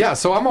go. Yeah,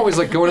 so I'm always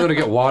like going in there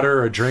to get water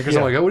or a drink or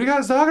something. Like, what are you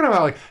guys talking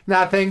about? Like,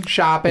 nothing,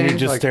 shopping. And you're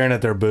just like, staring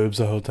at their boobs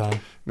the whole time.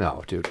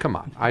 No, dude, come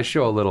on. I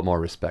show a little more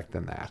respect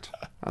than that.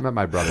 I'm at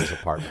my brother's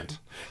apartment.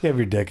 You have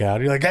your dick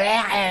out. You're like,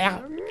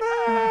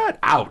 not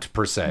out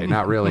per se,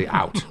 not really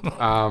out.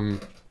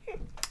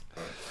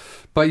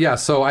 But yeah,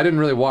 so I didn't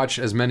really watch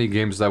as many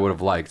games as I would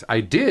have liked. I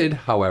did,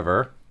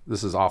 however,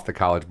 this is off the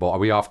college bowl. Are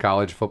we off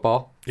college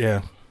football?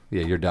 Yeah.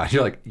 Yeah, you're done.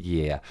 You're like,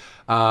 yeah.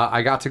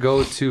 I got to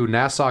go to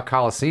Nassau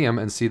Coliseum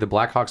and see the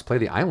Blackhawks play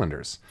the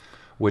Islanders,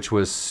 which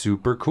was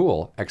super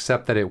cool,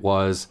 except that it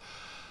was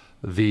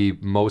the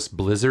most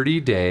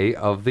blizzardy day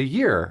of the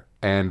year.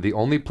 And the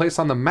only place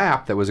on the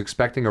map that was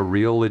expecting a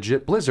real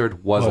legit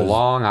blizzard was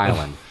Long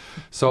Island.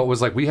 So it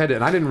was like we had to,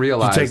 and I didn't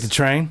realize. Did you take the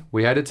train?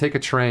 We had to take a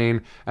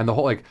train, and the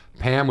whole, like,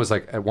 Pam was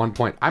like, at one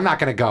point, I'm not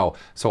going to go.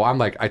 So I'm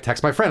like, I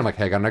text my friend, I'm like,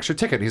 hey, I got an extra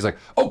ticket. And he's like,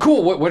 oh,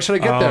 cool, what should I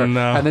get there?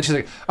 No. And then she's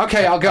like,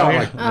 okay, I'll go.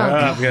 I'm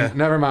like,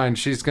 never mind,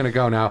 she's going to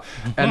go now.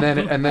 And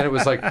then it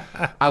was like,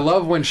 I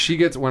love when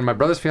my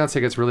brother's fiance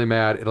gets really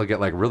mad, it'll get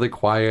like really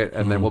quiet,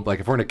 and then we'll,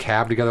 like, if we're in a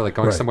cab together, like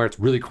going somewhere, it's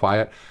really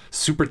quiet,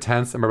 super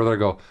tense, and my brother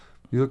will go,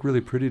 you look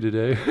really pretty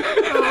today.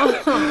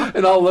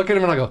 And I'll look at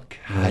him and I'll go,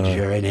 God,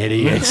 you're an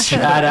idiot.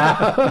 Shut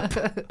up.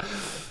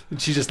 And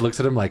she just looks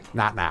at him like,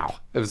 not now.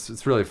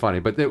 It's really funny.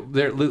 But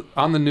they're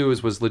on the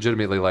news was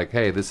legitimately like,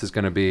 hey, this is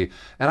going to be...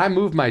 And I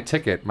moved my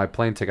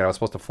plane ticket. I was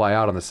supposed to fly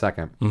out on the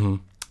 2nd. Mm-hmm.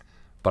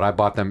 But I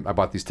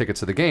bought these tickets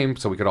to the game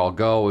so we could all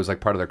go. It was like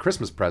part of their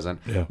Christmas present.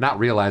 Yeah. Not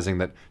realizing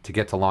that to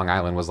get to Long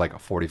Island was like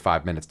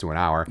 45 minutes to an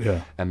hour.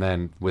 Yeah. And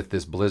then with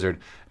this blizzard.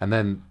 And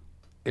then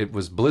it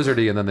was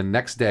blizzardy. And then the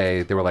next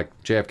day, they were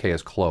like, JFK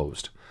is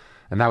closed.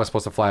 And that was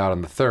supposed to fly out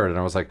on the 3rd. And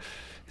I was like,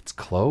 it's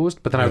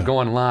closed? But then I would go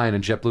online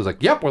and JetBlue's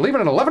like, yep, we're leaving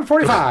at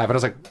 11:45. And I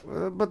was like,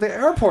 but the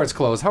airport's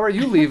closed. How are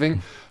you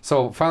leaving?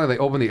 So finally they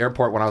opened the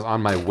airport when I was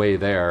on my way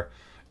there.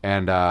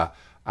 And I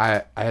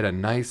had a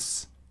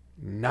nice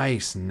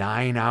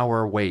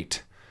 9-hour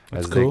wait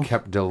as they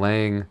kept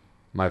delaying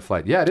my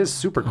flight. Yeah, it is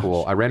super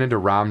cool. I ran into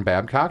Ron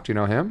Babcock. Do you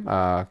know him?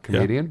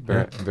 Comedian.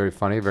 Yeah. Very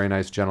funny. Very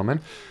nice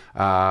gentleman.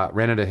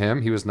 Ran into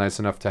him. He was nice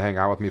enough to hang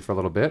out with me for a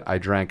little bit. I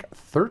drank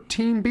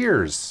 13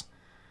 beers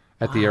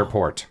at the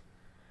airport.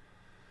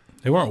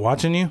 They weren't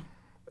watching you?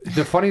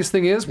 The funniest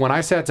thing is, when I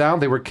sat down,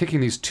 they were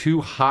kicking these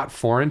 2 hot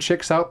foreign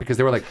chicks out because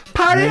they were like,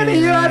 party in the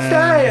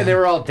USA! And they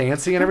were all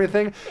dancing and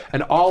everything.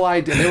 And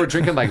they were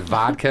drinking like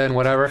vodka and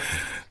whatever.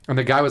 And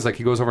the guy was like,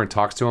 he goes over and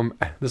talks to him.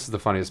 This is the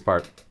funniest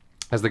part.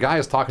 As the guy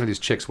is talking to these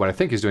chicks, what I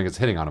think he's doing is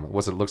hitting on them.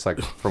 What it looks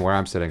like from where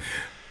I'm sitting.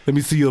 Let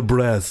me see your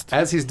breast.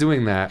 As he's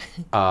doing that,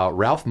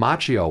 Ralph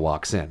Macchio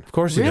walks in. Of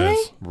course he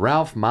does.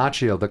 Ralph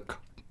Macchio, the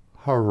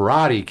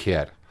Karate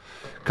Kid,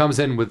 comes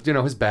in with,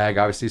 his bag.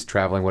 Obviously, he's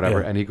traveling,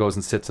 whatever. Yeah. And he goes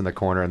and sits in the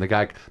corner. And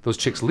those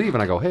chicks leave.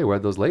 And I go, hey,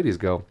 where'd those ladies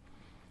go?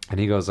 And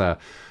he goes, oh,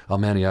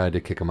 man, yeah, I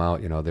did kick them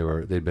out.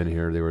 They'd been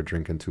here. They were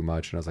drinking too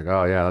much. And I was like,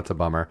 oh, yeah, that's a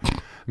bummer.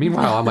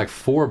 Meanwhile, I'm like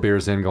 4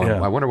 beers in going,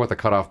 I wonder what the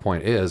cutoff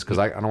point is because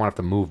I don't want to have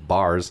to move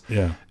bars.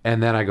 Yeah.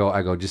 And then I go,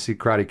 did you see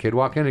Karate Kid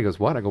walk in? He goes,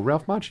 what? I go,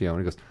 Ralph Macchio. And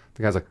he goes,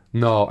 the guy's like,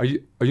 no, are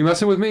you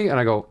messing with me? And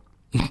I go,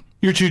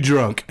 you're too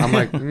drunk. I'm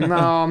like, no,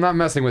 I'm not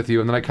messing with you.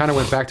 And then I kind of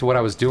went back to what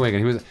I was doing.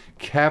 And he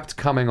kept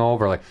coming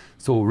over like,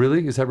 so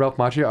really? Is that Ralph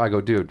Macchio? I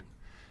go, dude,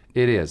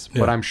 it is.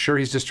 Yeah. But I'm sure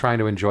he's just trying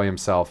to enjoy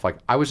himself. Like,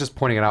 I was just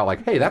pointing it out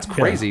like, hey, that's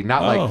crazy.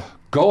 Not like,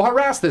 go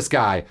harass this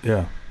guy.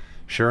 Yeah.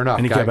 Sure enough.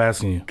 And he kept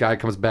asking you. Guy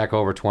comes back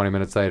over 20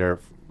 minutes later.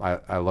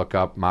 I look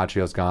up,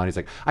 Macchio's gone. He's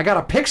like, I got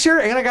a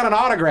picture and I got an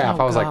autograph.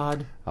 I was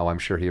like, oh, I'm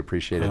sure he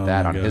appreciated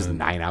that on his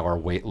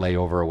 9-hour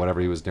layover or whatever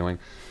he was doing.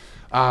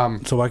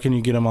 So why can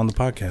you get him on the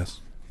podcast?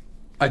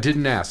 I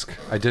didn't ask.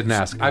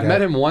 I've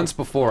met him once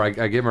before. I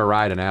gave him a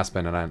ride in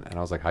Aspen, and I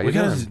was like, how you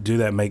doing? We gotta do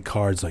that, make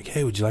cards like,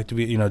 hey, would you like to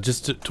be,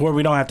 just to where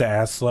we don't have to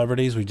ask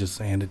celebrities, we just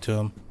hand it to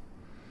them.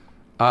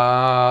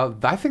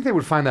 I think they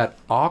would find that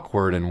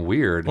awkward and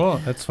weird. Well,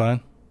 that's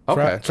fine.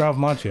 Okay. Ralph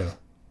Macchio.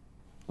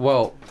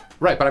 Well,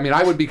 right, but I mean,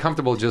 I would be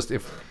comfortable just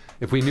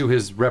if we knew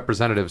his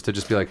representatives to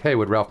just be like, hey,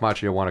 would Ralph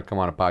Macchio want to come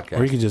on a podcast?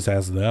 Or you could just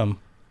ask them.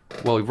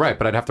 Well, right,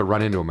 but I'd have to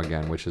run into him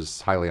again, which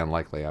is highly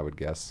unlikely, I would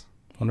guess.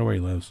 Wonder where he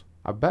lives.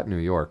 I bet New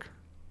York.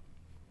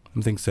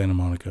 I'm thinking Santa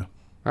Monica.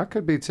 That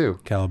could be too.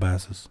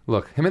 Calabasas.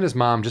 Look, him and his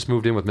mom just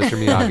moved in with Mr.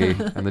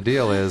 Miyagi, and the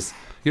deal is,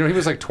 he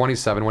was like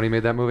 27 when he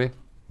made that movie.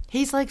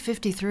 He's like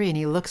 53, and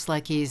he looks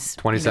like he's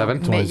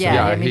 27.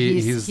 Yeah, I mean,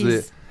 he's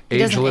the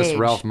ageless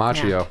Ralph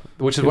Macchio,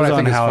 which is he what was I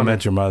think on is How funny. I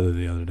Met Your Mother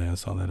the other day. I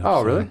saw that episode.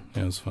 Oh, really?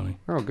 Yeah, it was funny.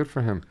 Oh, good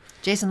for him.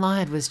 Jason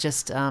Lawhead was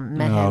just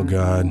met him. Oh,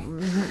 God.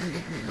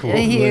 Let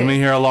me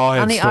hear a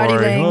Lawhead on the story.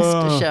 Artie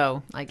Lang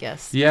show, I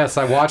guess. Yes,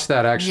 I watched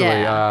that actually.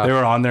 Yeah. They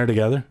were on there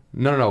together?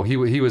 No. He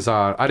was.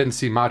 I didn't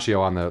see Macchio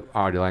on the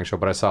Artie Lang show,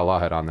 but I saw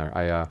Lawhead on there.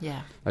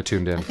 I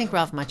tuned in. I think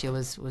Ralph Macchio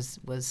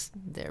was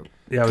there.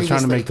 Yeah, I was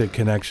trying to make the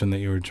connection that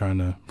you were trying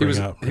to bring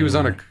up. He was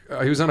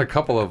on a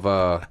couple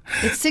of.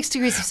 It's 6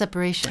 degrees of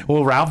separation.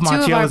 Well, Ralph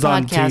Macchio was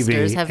on TV. Two of our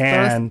podcasters have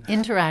and, both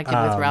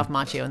interacted with Ralph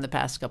Macchio in the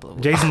past couple of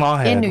weeks. Jason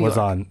Lawhead was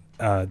on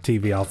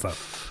TV also.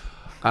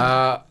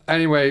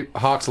 Anyway,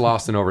 Hawks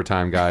lost in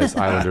overtime, guys.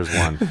 Islanders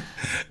won.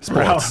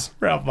 Sports.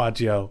 Ralph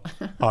Macchio,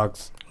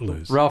 Hawks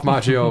lose. Ralph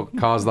Macchio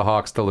caused the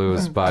Hawks to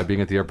lose by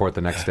being at the airport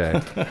the next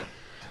day.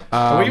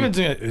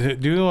 Do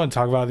you want to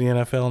talk about the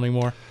NFL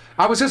anymore?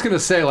 I was just gonna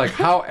say, like,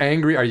 how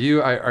angry are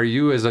you? Are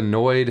you as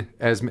annoyed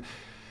as me?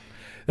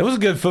 It was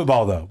good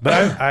football though,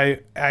 but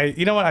I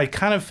you know what? I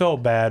kind of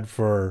felt bad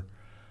for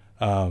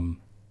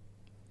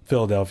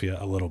Philadelphia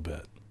a little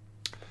bit.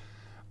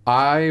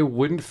 I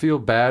wouldn't feel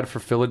bad for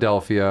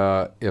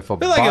Philadelphia if a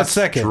bus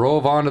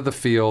drove onto the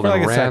field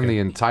and ran the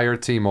entire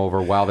team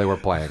over while they were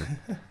playing.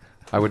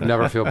 I would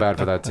never feel bad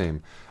for that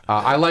team.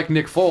 I like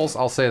Nick Foles.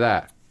 I'll say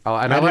that.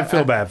 And I didn't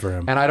feel bad for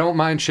him. And I don't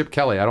mind Chip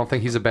Kelly. I don't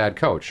think he's a bad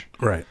coach.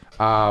 Right.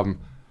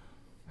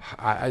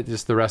 I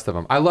just the rest of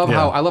them. I love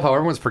how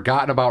everyone's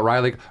forgotten about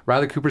Riley.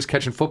 Riley Cooper's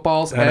catching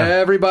footballs.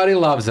 Everybody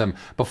loves him.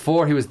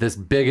 Before he was this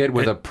bigot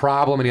with a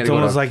problem, and he had to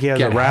go to like he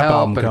has a rap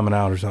album coming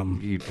out or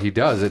something. He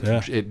does.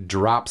 It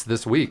drops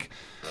this week.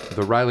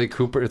 The Riley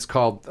Cooper. It's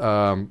called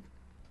The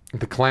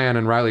Clan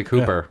and Riley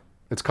Cooper. Yeah.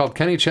 It's called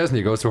Kenny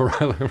Chesney Goes to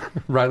a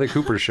Riley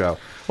Cooper show.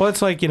 Well,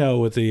 it's like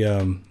with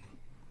the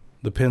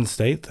Penn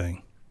State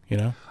thing.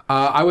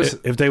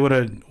 If they would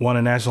have won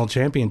a national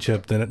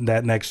championship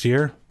that next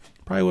year,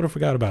 probably would have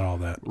forgot about all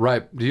that.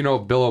 Right. Do you know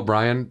Bill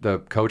O'Brien, the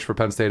coach for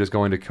Penn State, is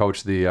going to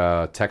coach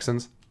the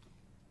Texans?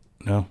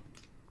 No.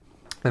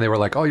 And they were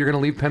like, "Oh, you're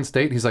going to leave Penn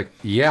State?" And he's like,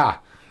 "Yeah."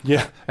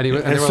 Yeah. And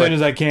as soon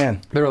as I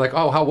can. They were like,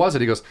 "Oh, how was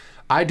it?" He goes,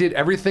 "I did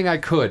everything I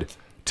could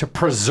to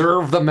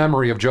preserve the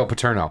memory of Joe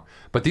Paterno,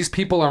 but these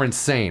people are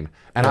insane,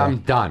 and I'm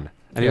done."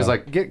 And he was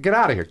like, get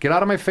out of here. Get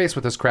out of my face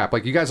with this crap.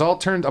 Like, you guys all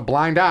turned a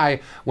blind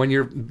eye when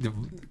your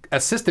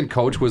assistant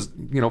coach was,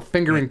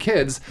 fingering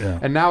kids. Yeah.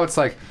 And now it's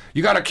like,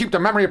 you got to keep the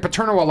memory of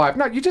Paterno alive.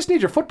 No, you just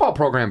need your football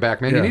program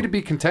back, man. Yeah. You need to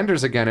be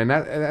contenders again. And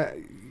that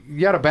you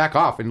got to back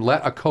off and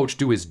let a coach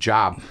do his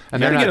job.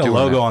 And they're not doing get a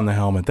logo that. on the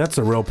helmet. That's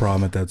a real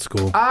problem at that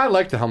school. I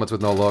like the helmets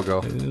with no logo.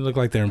 They look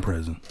like they're in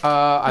prison.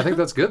 I think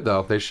that's good,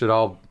 though. They should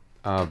all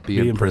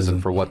be in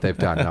prison for what they've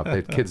done. No,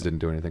 kids didn't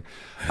do anything.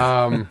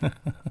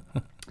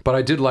 But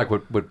I did like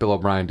what Bill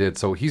O'Brien did.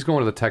 So he's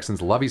going to the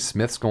Texans. Lovie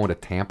Smith's going to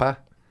Tampa.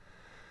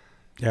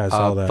 Yeah, I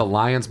saw that. The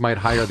Lions might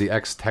hire the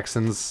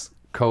ex-Texans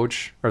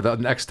coach or the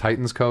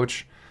ex-Titans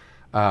coach,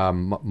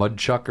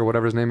 Mudchuck or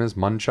whatever his name is,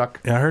 Munchuck.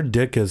 Yeah, I heard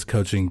Dick is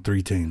coaching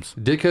 3 teams.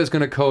 Dick is going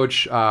to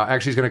coach.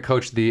 Actually, he's going to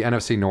coach the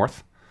NFC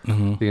North,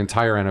 the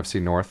entire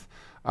NFC North.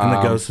 And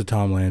the ghost of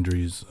Tom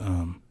Landry's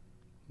going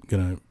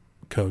to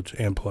coach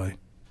and play.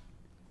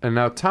 And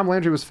now Tom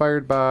Landry was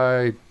fired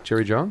by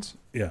Jerry Jones?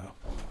 Yeah.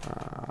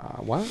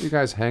 Why don't you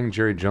guys hang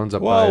Jerry Jones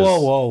up by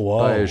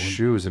his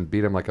shoes and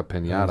beat him like a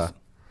piñata?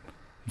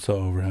 I'm so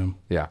over him.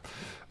 Yeah.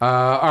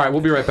 All right,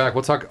 we'll be right back.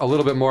 We'll talk a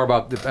little bit more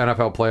about the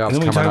NFL playoffs and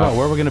then we coming talk up. about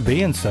where we're going to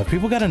be and stuff.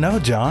 People got to know,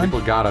 John.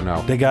 People got to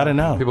know. They got to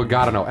know. People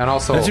got to know. And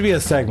also... That should be a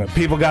segment.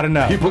 People got to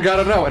know. People got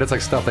to know. And it's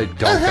like stuff they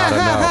don't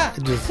got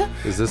to know.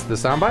 Is this the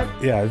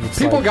soundbite? Yeah.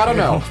 People got to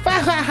know.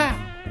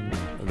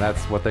 And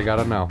that's what they got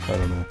to know. I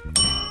don't know.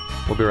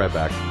 We'll be right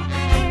back.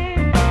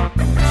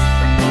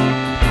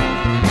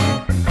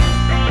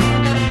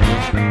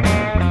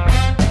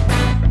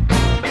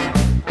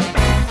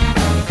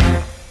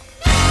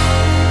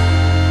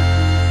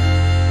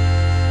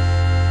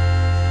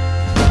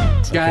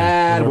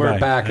 God, we're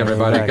back,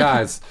 everybody.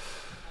 Guys.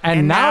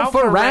 And now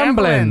for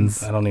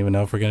ramblings. I don't even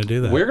know if we're going to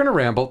do that. We're going to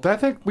ramble. I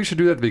think we should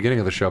do that at the beginning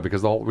of the show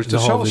because the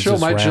show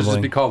might just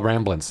be called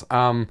Ramblings.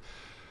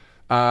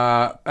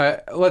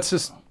 Let's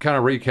just kind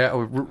of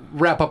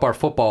wrap up our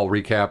football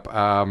recap.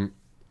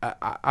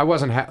 I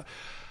wasn't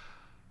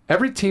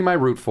every team I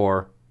root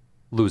for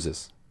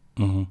loses.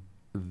 Mm-hmm.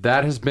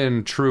 That has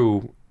been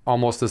true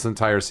almost this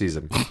entire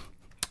season.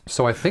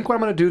 So I think what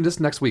I'm going to do this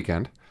next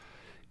weekend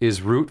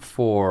is root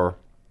for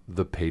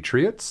the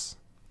Patriots,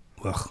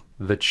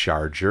 the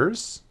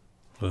Chargers,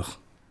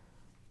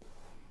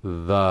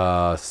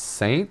 the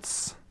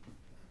Saints,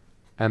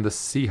 and the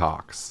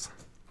Seahawks.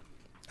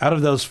 Out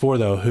of those 4,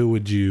 though, who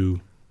would you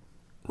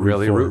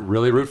really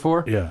root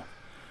for? Yeah.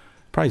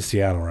 Probably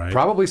Seattle, right?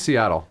 Probably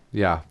Seattle,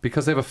 yeah,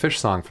 because they have a fish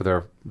song for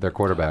their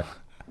quarterback.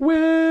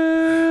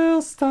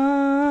 Wilson.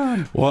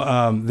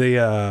 Well,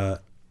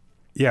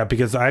 yeah,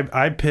 because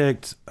I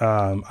picked,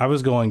 I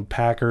was going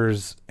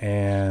Packers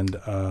and,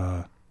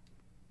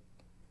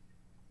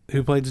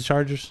 who played the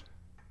Chargers?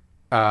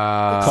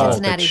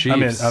 Cincinnati. The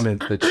Chiefs. I mean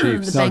the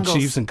Chiefs. The No, Bengals.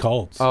 Chiefs and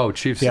Colts. Oh,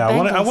 Chiefs. Yeah,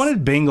 Bengals. I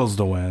wanted Bengals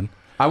to win.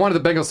 I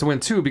wanted the Bengals to win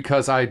too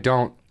because I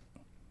don't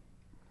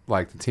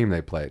like the team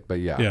they played. But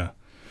Yeah.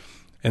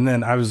 And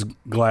then I was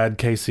glad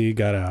KC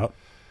got out.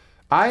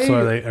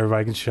 So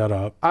everybody can shut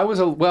up.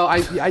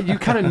 You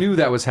kind of knew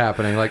that was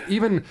happening. Like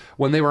even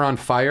when they were on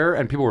fire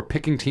and people were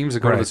picking teams to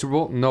go to the Super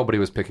Bowl, nobody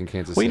was picking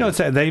Kansas City. Well, you know,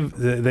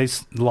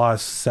 it's they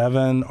lost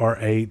 7 or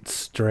 8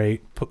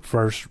 straight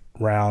first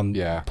round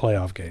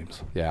playoff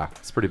games. Yeah,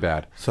 it's pretty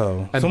bad.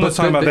 So someone's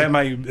talking about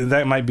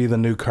that might be the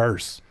new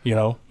curse. You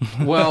know.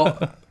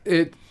 Well,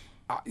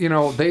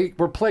 they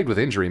were plagued with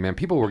injury, man.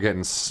 People were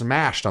getting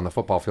smashed on the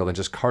football field and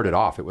just carted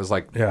off. It was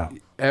like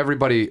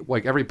everybody,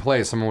 like every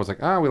play, someone was like,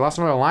 "Oh, we lost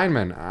another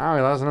lineman. Oh,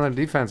 we lost another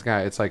defense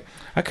guy." It's like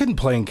I couldn't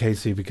play in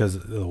KC because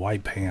of the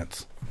white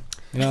pants.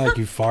 You know, like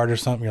you fart or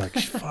something, you're like,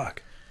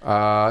 fuck.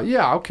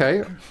 Yeah,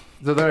 okay.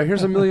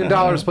 Here's $1 million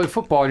to play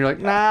football, and you're like,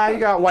 nah, you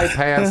got white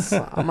pants.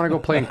 I'm gonna go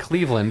play in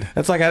Cleveland.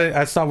 That's like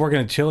I stopped working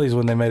at Chili's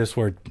when they made us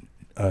wear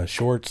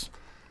shorts,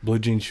 blue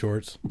jean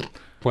shorts.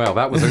 Well,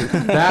 that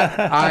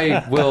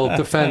I will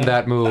defend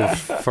that move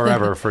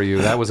forever for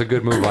you. That was a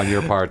good move on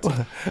your part.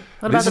 What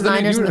about the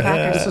Niners and the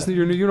Packers? This is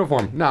your new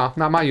uniform. No,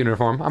 not my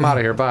uniform. I'm out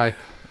of here. Bye.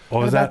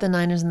 What about the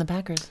Niners and the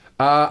Packers?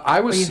 I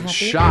was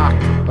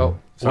shocked. Oh,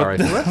 sorry.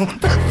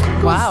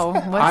 Wow.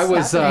 I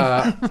was.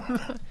 That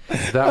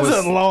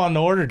was a Law and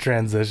Order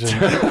transition.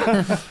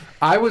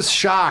 I was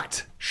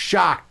shocked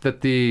that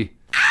the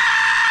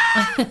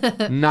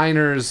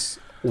Niners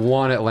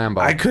won at Lambeau.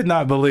 I could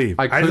not believe.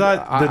 I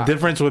thought the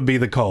difference would be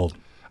the cold.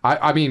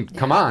 I mean,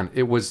 come on.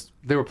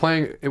 They were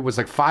playing, it was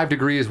like 5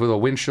 degrees with a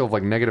wind chill of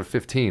like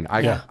 -15.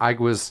 I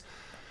was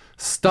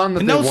stunned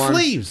that they won.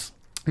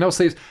 No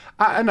sleeves.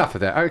 Enough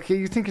of that. Okay,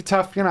 you think you're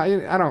tough? You know,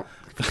 I don't.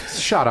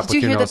 Shut up with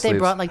your no sleeves. Did you hear that they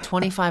brought like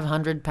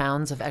 2,500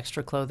 pounds of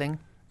extra clothing?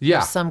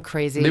 Yeah. Some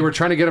crazy. They were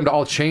trying to get them to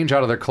all change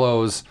out of their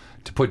clothes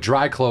to put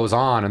dry clothes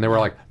on, and they were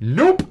like,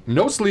 nope,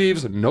 no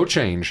sleeves, no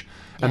change.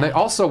 And they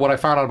also, what I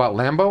found out about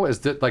Lambeau is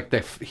that like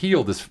the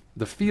field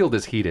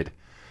is heated.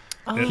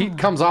 Oh. Heat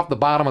comes off the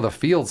bottom of the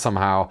field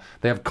somehow.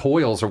 They have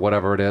coils or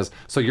whatever it is.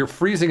 So you're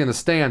freezing in the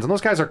stands, and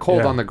those guys are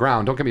cold on the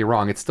ground. Don't get me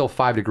wrong. It's still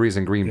 5 degrees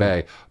in Green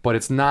Bay, but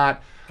it's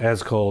not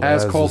as cold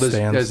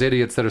as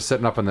idiots that are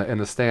sitting up in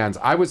the stands.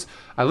 I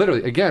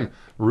literally, again,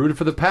 rooted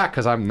for the Pack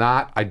because I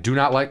do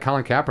not like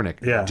Colin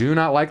Kaepernick. Yeah. Do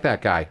not like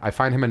that guy. I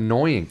find him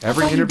annoying.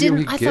 Every interview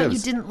he gives. I thought you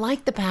didn't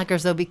like the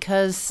Packers though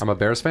because I'm a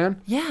Bears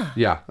fan? Yeah.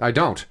 Yeah, I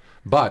don't.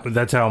 But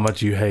that's how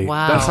much you hate.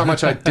 Wow. That's how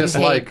much I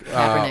dislike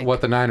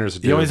what the Niners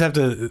do. You always have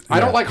to. I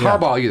don't like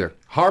Harbaugh either.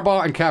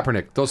 Harbaugh and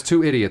Kaepernick, those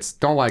two idiots,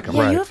 don't like them.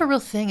 Yeah, you have a real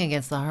thing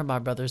against the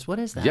Harbaugh brothers. What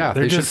is that? Yeah,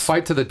 they should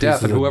fight to the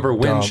death, and whoever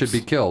wins should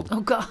be killed.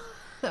 Oh God.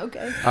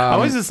 Okay. I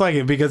always just like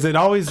it because it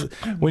always,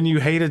 when you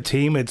hate a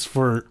team, it's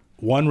for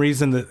one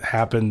reason that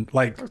happened.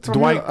 Like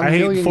Dwight, I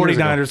hate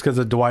 49ers because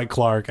of Dwight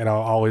Clark, and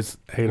I'll always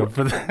hate him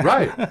for that.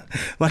 Right.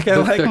 Like I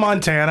like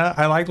Montana.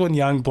 I liked when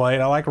Young played.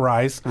 I like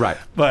Rice. Right.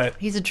 But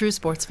he's a true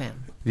sports fan.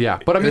 Yeah,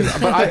 but I mean,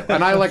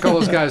 I like all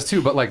those guys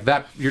too. But like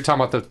that, you're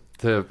talking about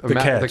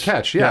the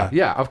catch.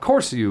 Yeah, of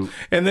course you.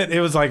 And then it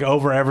was like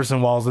over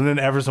Everson Walls, and then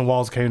Everson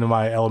Walls came to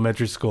my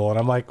elementary school, and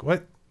I'm like,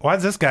 what? Why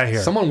is this guy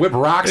here? Someone whip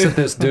rocks at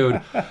this dude.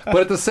 But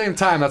at the same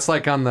time, that's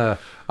like on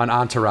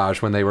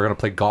Entourage when they were going to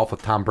play golf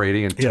with Tom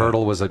Brady, and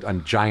Turtle was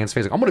on Giants'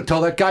 face. Like, I'm going to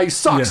tell that guy he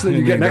sucks. And then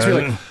you get next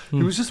year, like,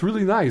 he was just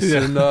really nice.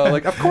 Yeah. And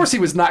like, of course he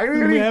was nice.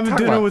 We're having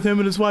dinner with him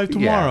and his wife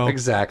tomorrow. Yeah,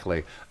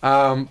 exactly.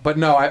 But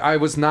no, I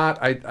was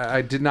not.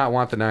 I did not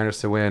want the Niners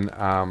to win.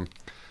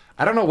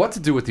 I don't know what to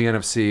do with the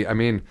NFC. I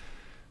mean,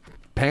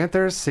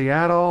 Panthers,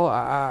 Seattle.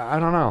 I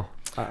don't know.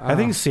 I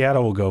think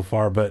Seattle will go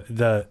far, but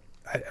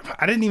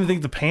I didn't even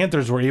think the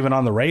Panthers were even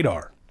on the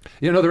radar.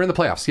 You know, they're in the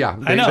playoffs. Yeah,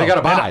 I know. They got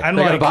to buy. I'm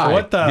like,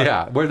 what the?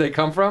 Yeah, where they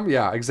come from?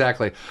 Yeah,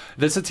 exactly.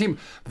 This is a team.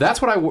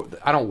 That's what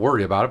I don't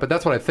worry about it, but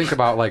that's what I think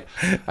about. Like,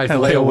 I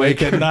lay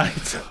awake at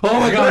night. Oh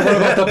my God, what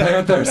about the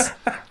Panthers?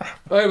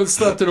 I haven't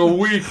slept in a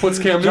week. What's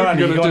Cam Newton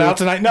going to do? Out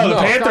tonight? No, the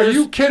Panthers. Are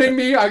you kidding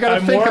me? I got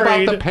to think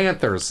about the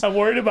Panthers. I'm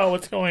worried about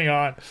what's going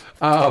on.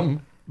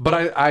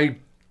 But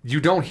you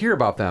don't hear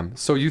about them,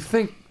 so you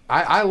think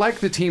I like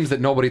the teams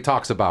that nobody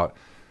talks about.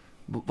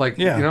 Like,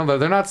 you know,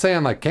 they're not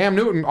saying like Cam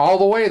Newton all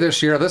the way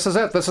this year. This is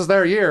it. This is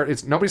their year.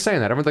 Nobody's saying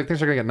that. Everyone thinks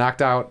they're going to get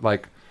knocked out,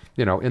 like,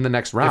 you know, in the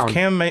next round. If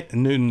Cam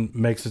Newton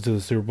makes it to the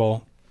Super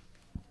Bowl,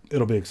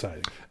 it'll be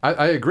exciting.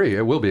 I agree.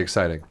 It will be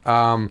exciting.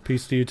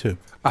 Peace to you too.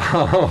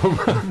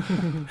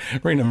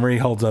 Rena Marie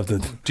holds up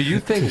the. Do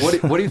you think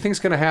what do you think is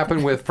going to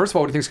happen with? First of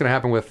all, what do you think is going to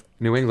happen with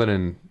New England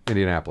and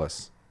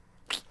Indianapolis?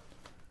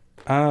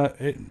 I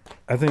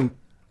think.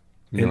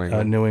 New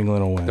England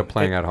will win. They're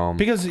playing at home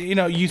because you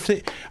know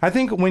I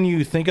think when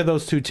you think of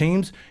those two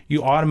teams,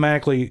 you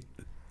automatically,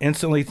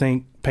 instantly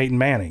think Peyton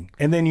Manning,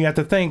 and then you have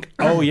to think,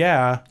 oh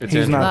yeah,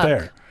 he's not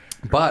there.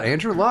 But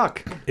Andrew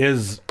Luck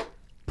is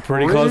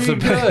pretty close to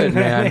good,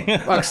 man.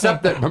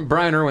 Except that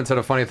Brian Irwin said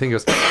a funny thing. He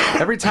goes,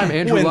 every time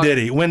Andrew Luck...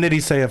 When did he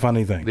say a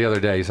funny thing? The other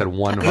day. He said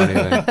one funny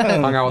thing.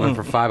 Hung out with him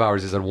for 5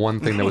 hours. He said one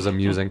thing that was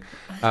amusing.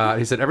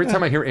 He said, every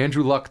time I hear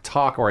Andrew Luck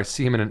talk or I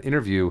see him in an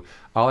interview,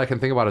 all I can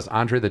think about is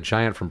Andre the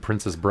Giant from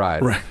Princess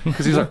Bride. Right.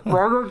 Because he's like,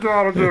 we're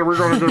going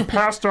to get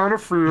passed down a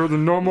field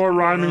and no more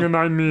rhyming and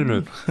I mean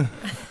it. Is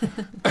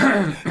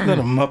that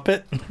a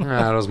Muppet?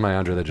 That was my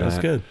Andre the Giant.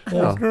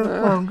 That's good.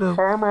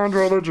 I'm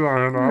Andre the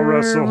Giant. I'll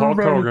wrestle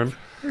Hulk Hogan.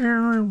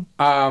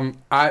 I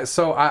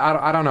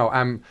don't know.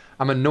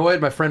 I'm annoyed.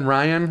 My friend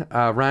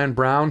Ryan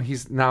Brown,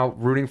 he's now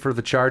rooting for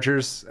the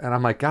Chargers, and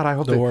I'm like, God, I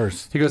hope the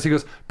worst. He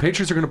goes,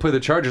 Patriots are going to play the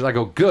Chargers. I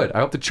go, good. I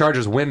hope the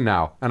Chargers win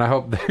now, and I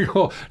hope they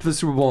go to the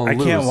Super Bowl and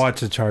lose. I can't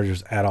watch the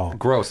Chargers at all.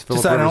 Gross.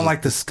 Just I don't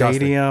like the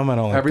stadium. I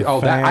don't like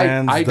the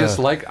fans.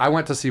 I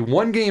went to see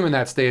one game in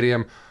that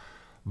stadium.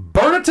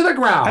 Burn it to the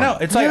ground. I know.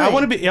 It's like I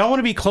want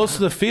to be close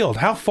to the field.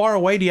 How far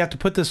away do you have to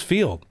put this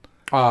field?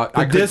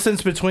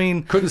 Distance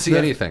between... Couldn't see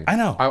anything. I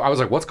know. I was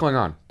like, what's going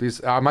on?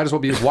 I might as well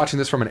be watching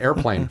this from an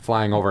airplane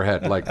flying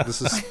overhead. Like,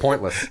 this is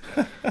pointless.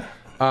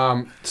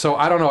 So,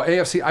 I don't know.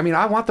 AFC, I mean,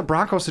 I want the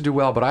Broncos to do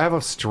well, but I have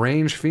a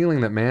strange feeling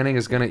that Manning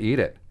is going to eat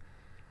it.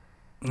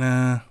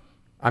 Nah.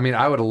 I mean,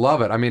 I would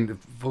love it. I mean,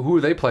 who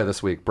do they play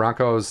this week?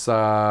 Broncos,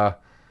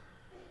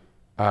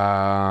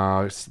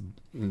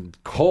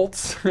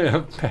 Colts,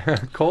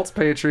 Colts,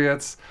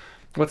 Patriots.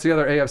 What's the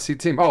other AFC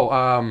team?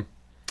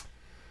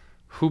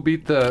 Who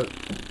beat the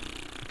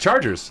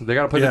Chargers? They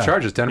got to play the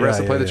Chargers. Denver has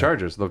to play the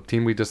Chargers, the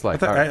team we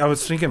dislike. I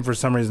was thinking for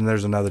some reason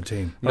there's another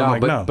team.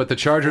 But the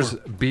Chargers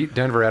beat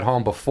Denver at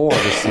home before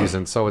this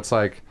season, so it's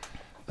like,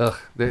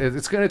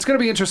 it's gonna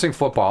be interesting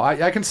football.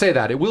 I can say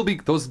that it will be.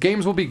 Those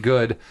games will be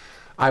good.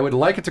 I would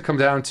like it to come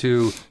down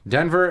to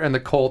Denver and the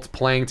Colts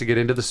playing to get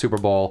into the Super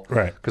Bowl.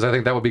 Right. Because I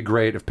think that would be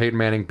great if Peyton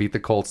Manning beat the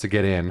Colts to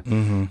get in.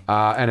 Mm-hmm.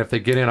 And if they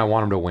get in, I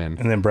want them to win.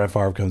 And then Brett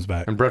Favre comes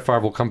back. And Brett Favre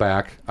will come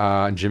back.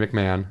 And Jim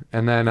McMahon.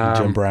 And then...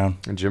 Jim Brown.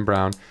 And Jim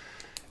Brown.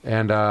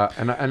 And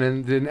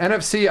in the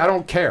NFC, I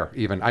don't care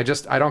even. I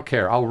don't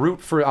care.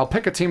 I'll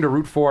pick a team to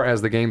root for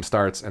as the game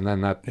starts, and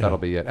then that'll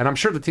be it. And I'm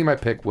sure the team I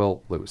pick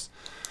will lose.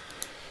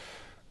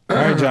 All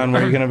right, John,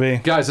 where are you going to be?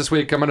 Guys, this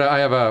week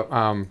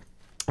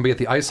I'll be at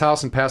the Ice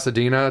House in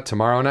Pasadena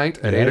tomorrow night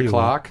at 8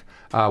 o'clock.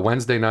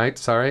 Wednesday night,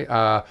 sorry.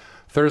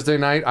 Thursday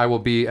night, I will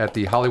be at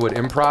the Hollywood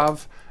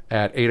Improv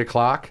at 8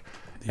 o'clock.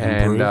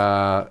 And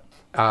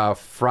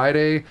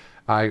Friday,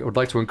 I would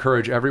like to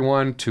encourage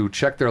everyone to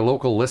check their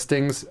local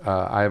listings.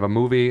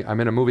 I'm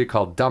in a movie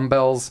called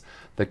Dumbbells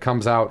that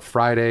comes out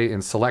Friday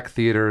in select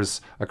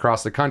theaters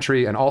across the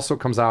country and also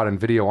comes out in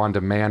video on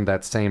demand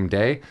that same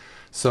day.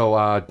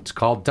 So it's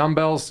called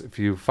Dumbbells. If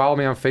you follow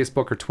me on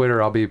Facebook or Twitter,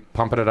 I'll be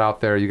pumping it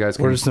out there. You guys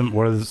can...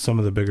 What are some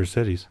of the bigger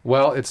cities?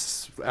 Well,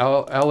 it's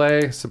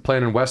L.A. It's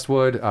playing in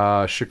Westwood.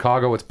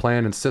 Chicago, it's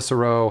playing in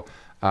Cicero.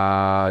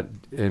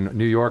 In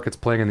New York, it's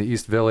playing in the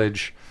East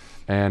Village.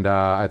 And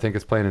I think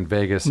it's playing in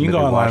Vegas. You can go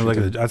online and look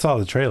at it. I saw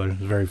the trailer. It's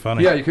very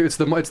funny. Yeah, it's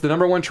the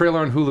number one trailer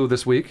on Hulu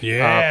this week.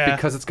 Yeah.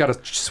 Because it's got a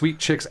sweet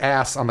chick's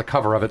ass on the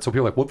cover of it. So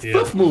people are like, what's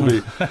this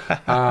movie?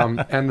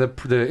 And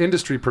the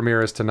industry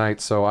premiere is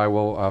tonight. So I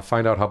will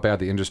find out how bad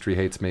the industry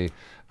hates me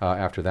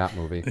after that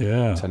movie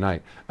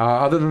tonight.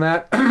 Other than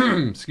that,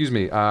 excuse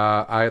me,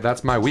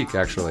 that's my week,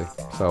 actually.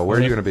 So where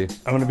are you going to be?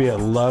 I'm going to be at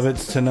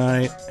Lovett's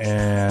tonight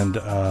and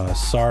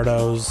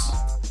Sardo's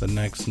the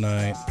next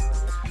night.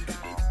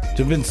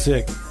 I've been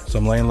sick, so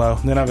I'm laying low.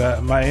 Then I've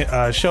got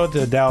my show at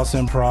the Dallas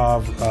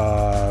Improv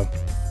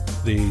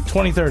the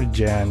 23rd of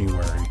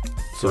January.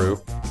 Through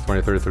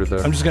 23rd through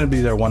the... I'm just going to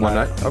be there one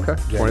night. Okay,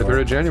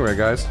 23rd of January,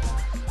 guys.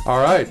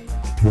 All right.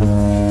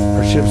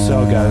 Our ship's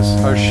sailed, guys.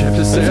 Our ship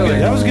is sailing.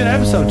 That was a good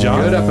episode,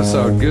 John.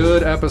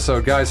 Good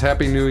episode. Guys,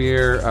 Happy New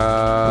Year.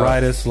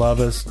 Write us, love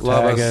us,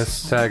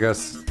 tag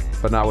us,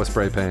 but not with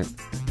spray paint.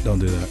 Don't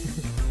do that.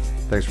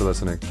 Thanks for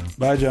listening.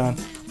 Bye, John.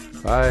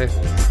 Bye.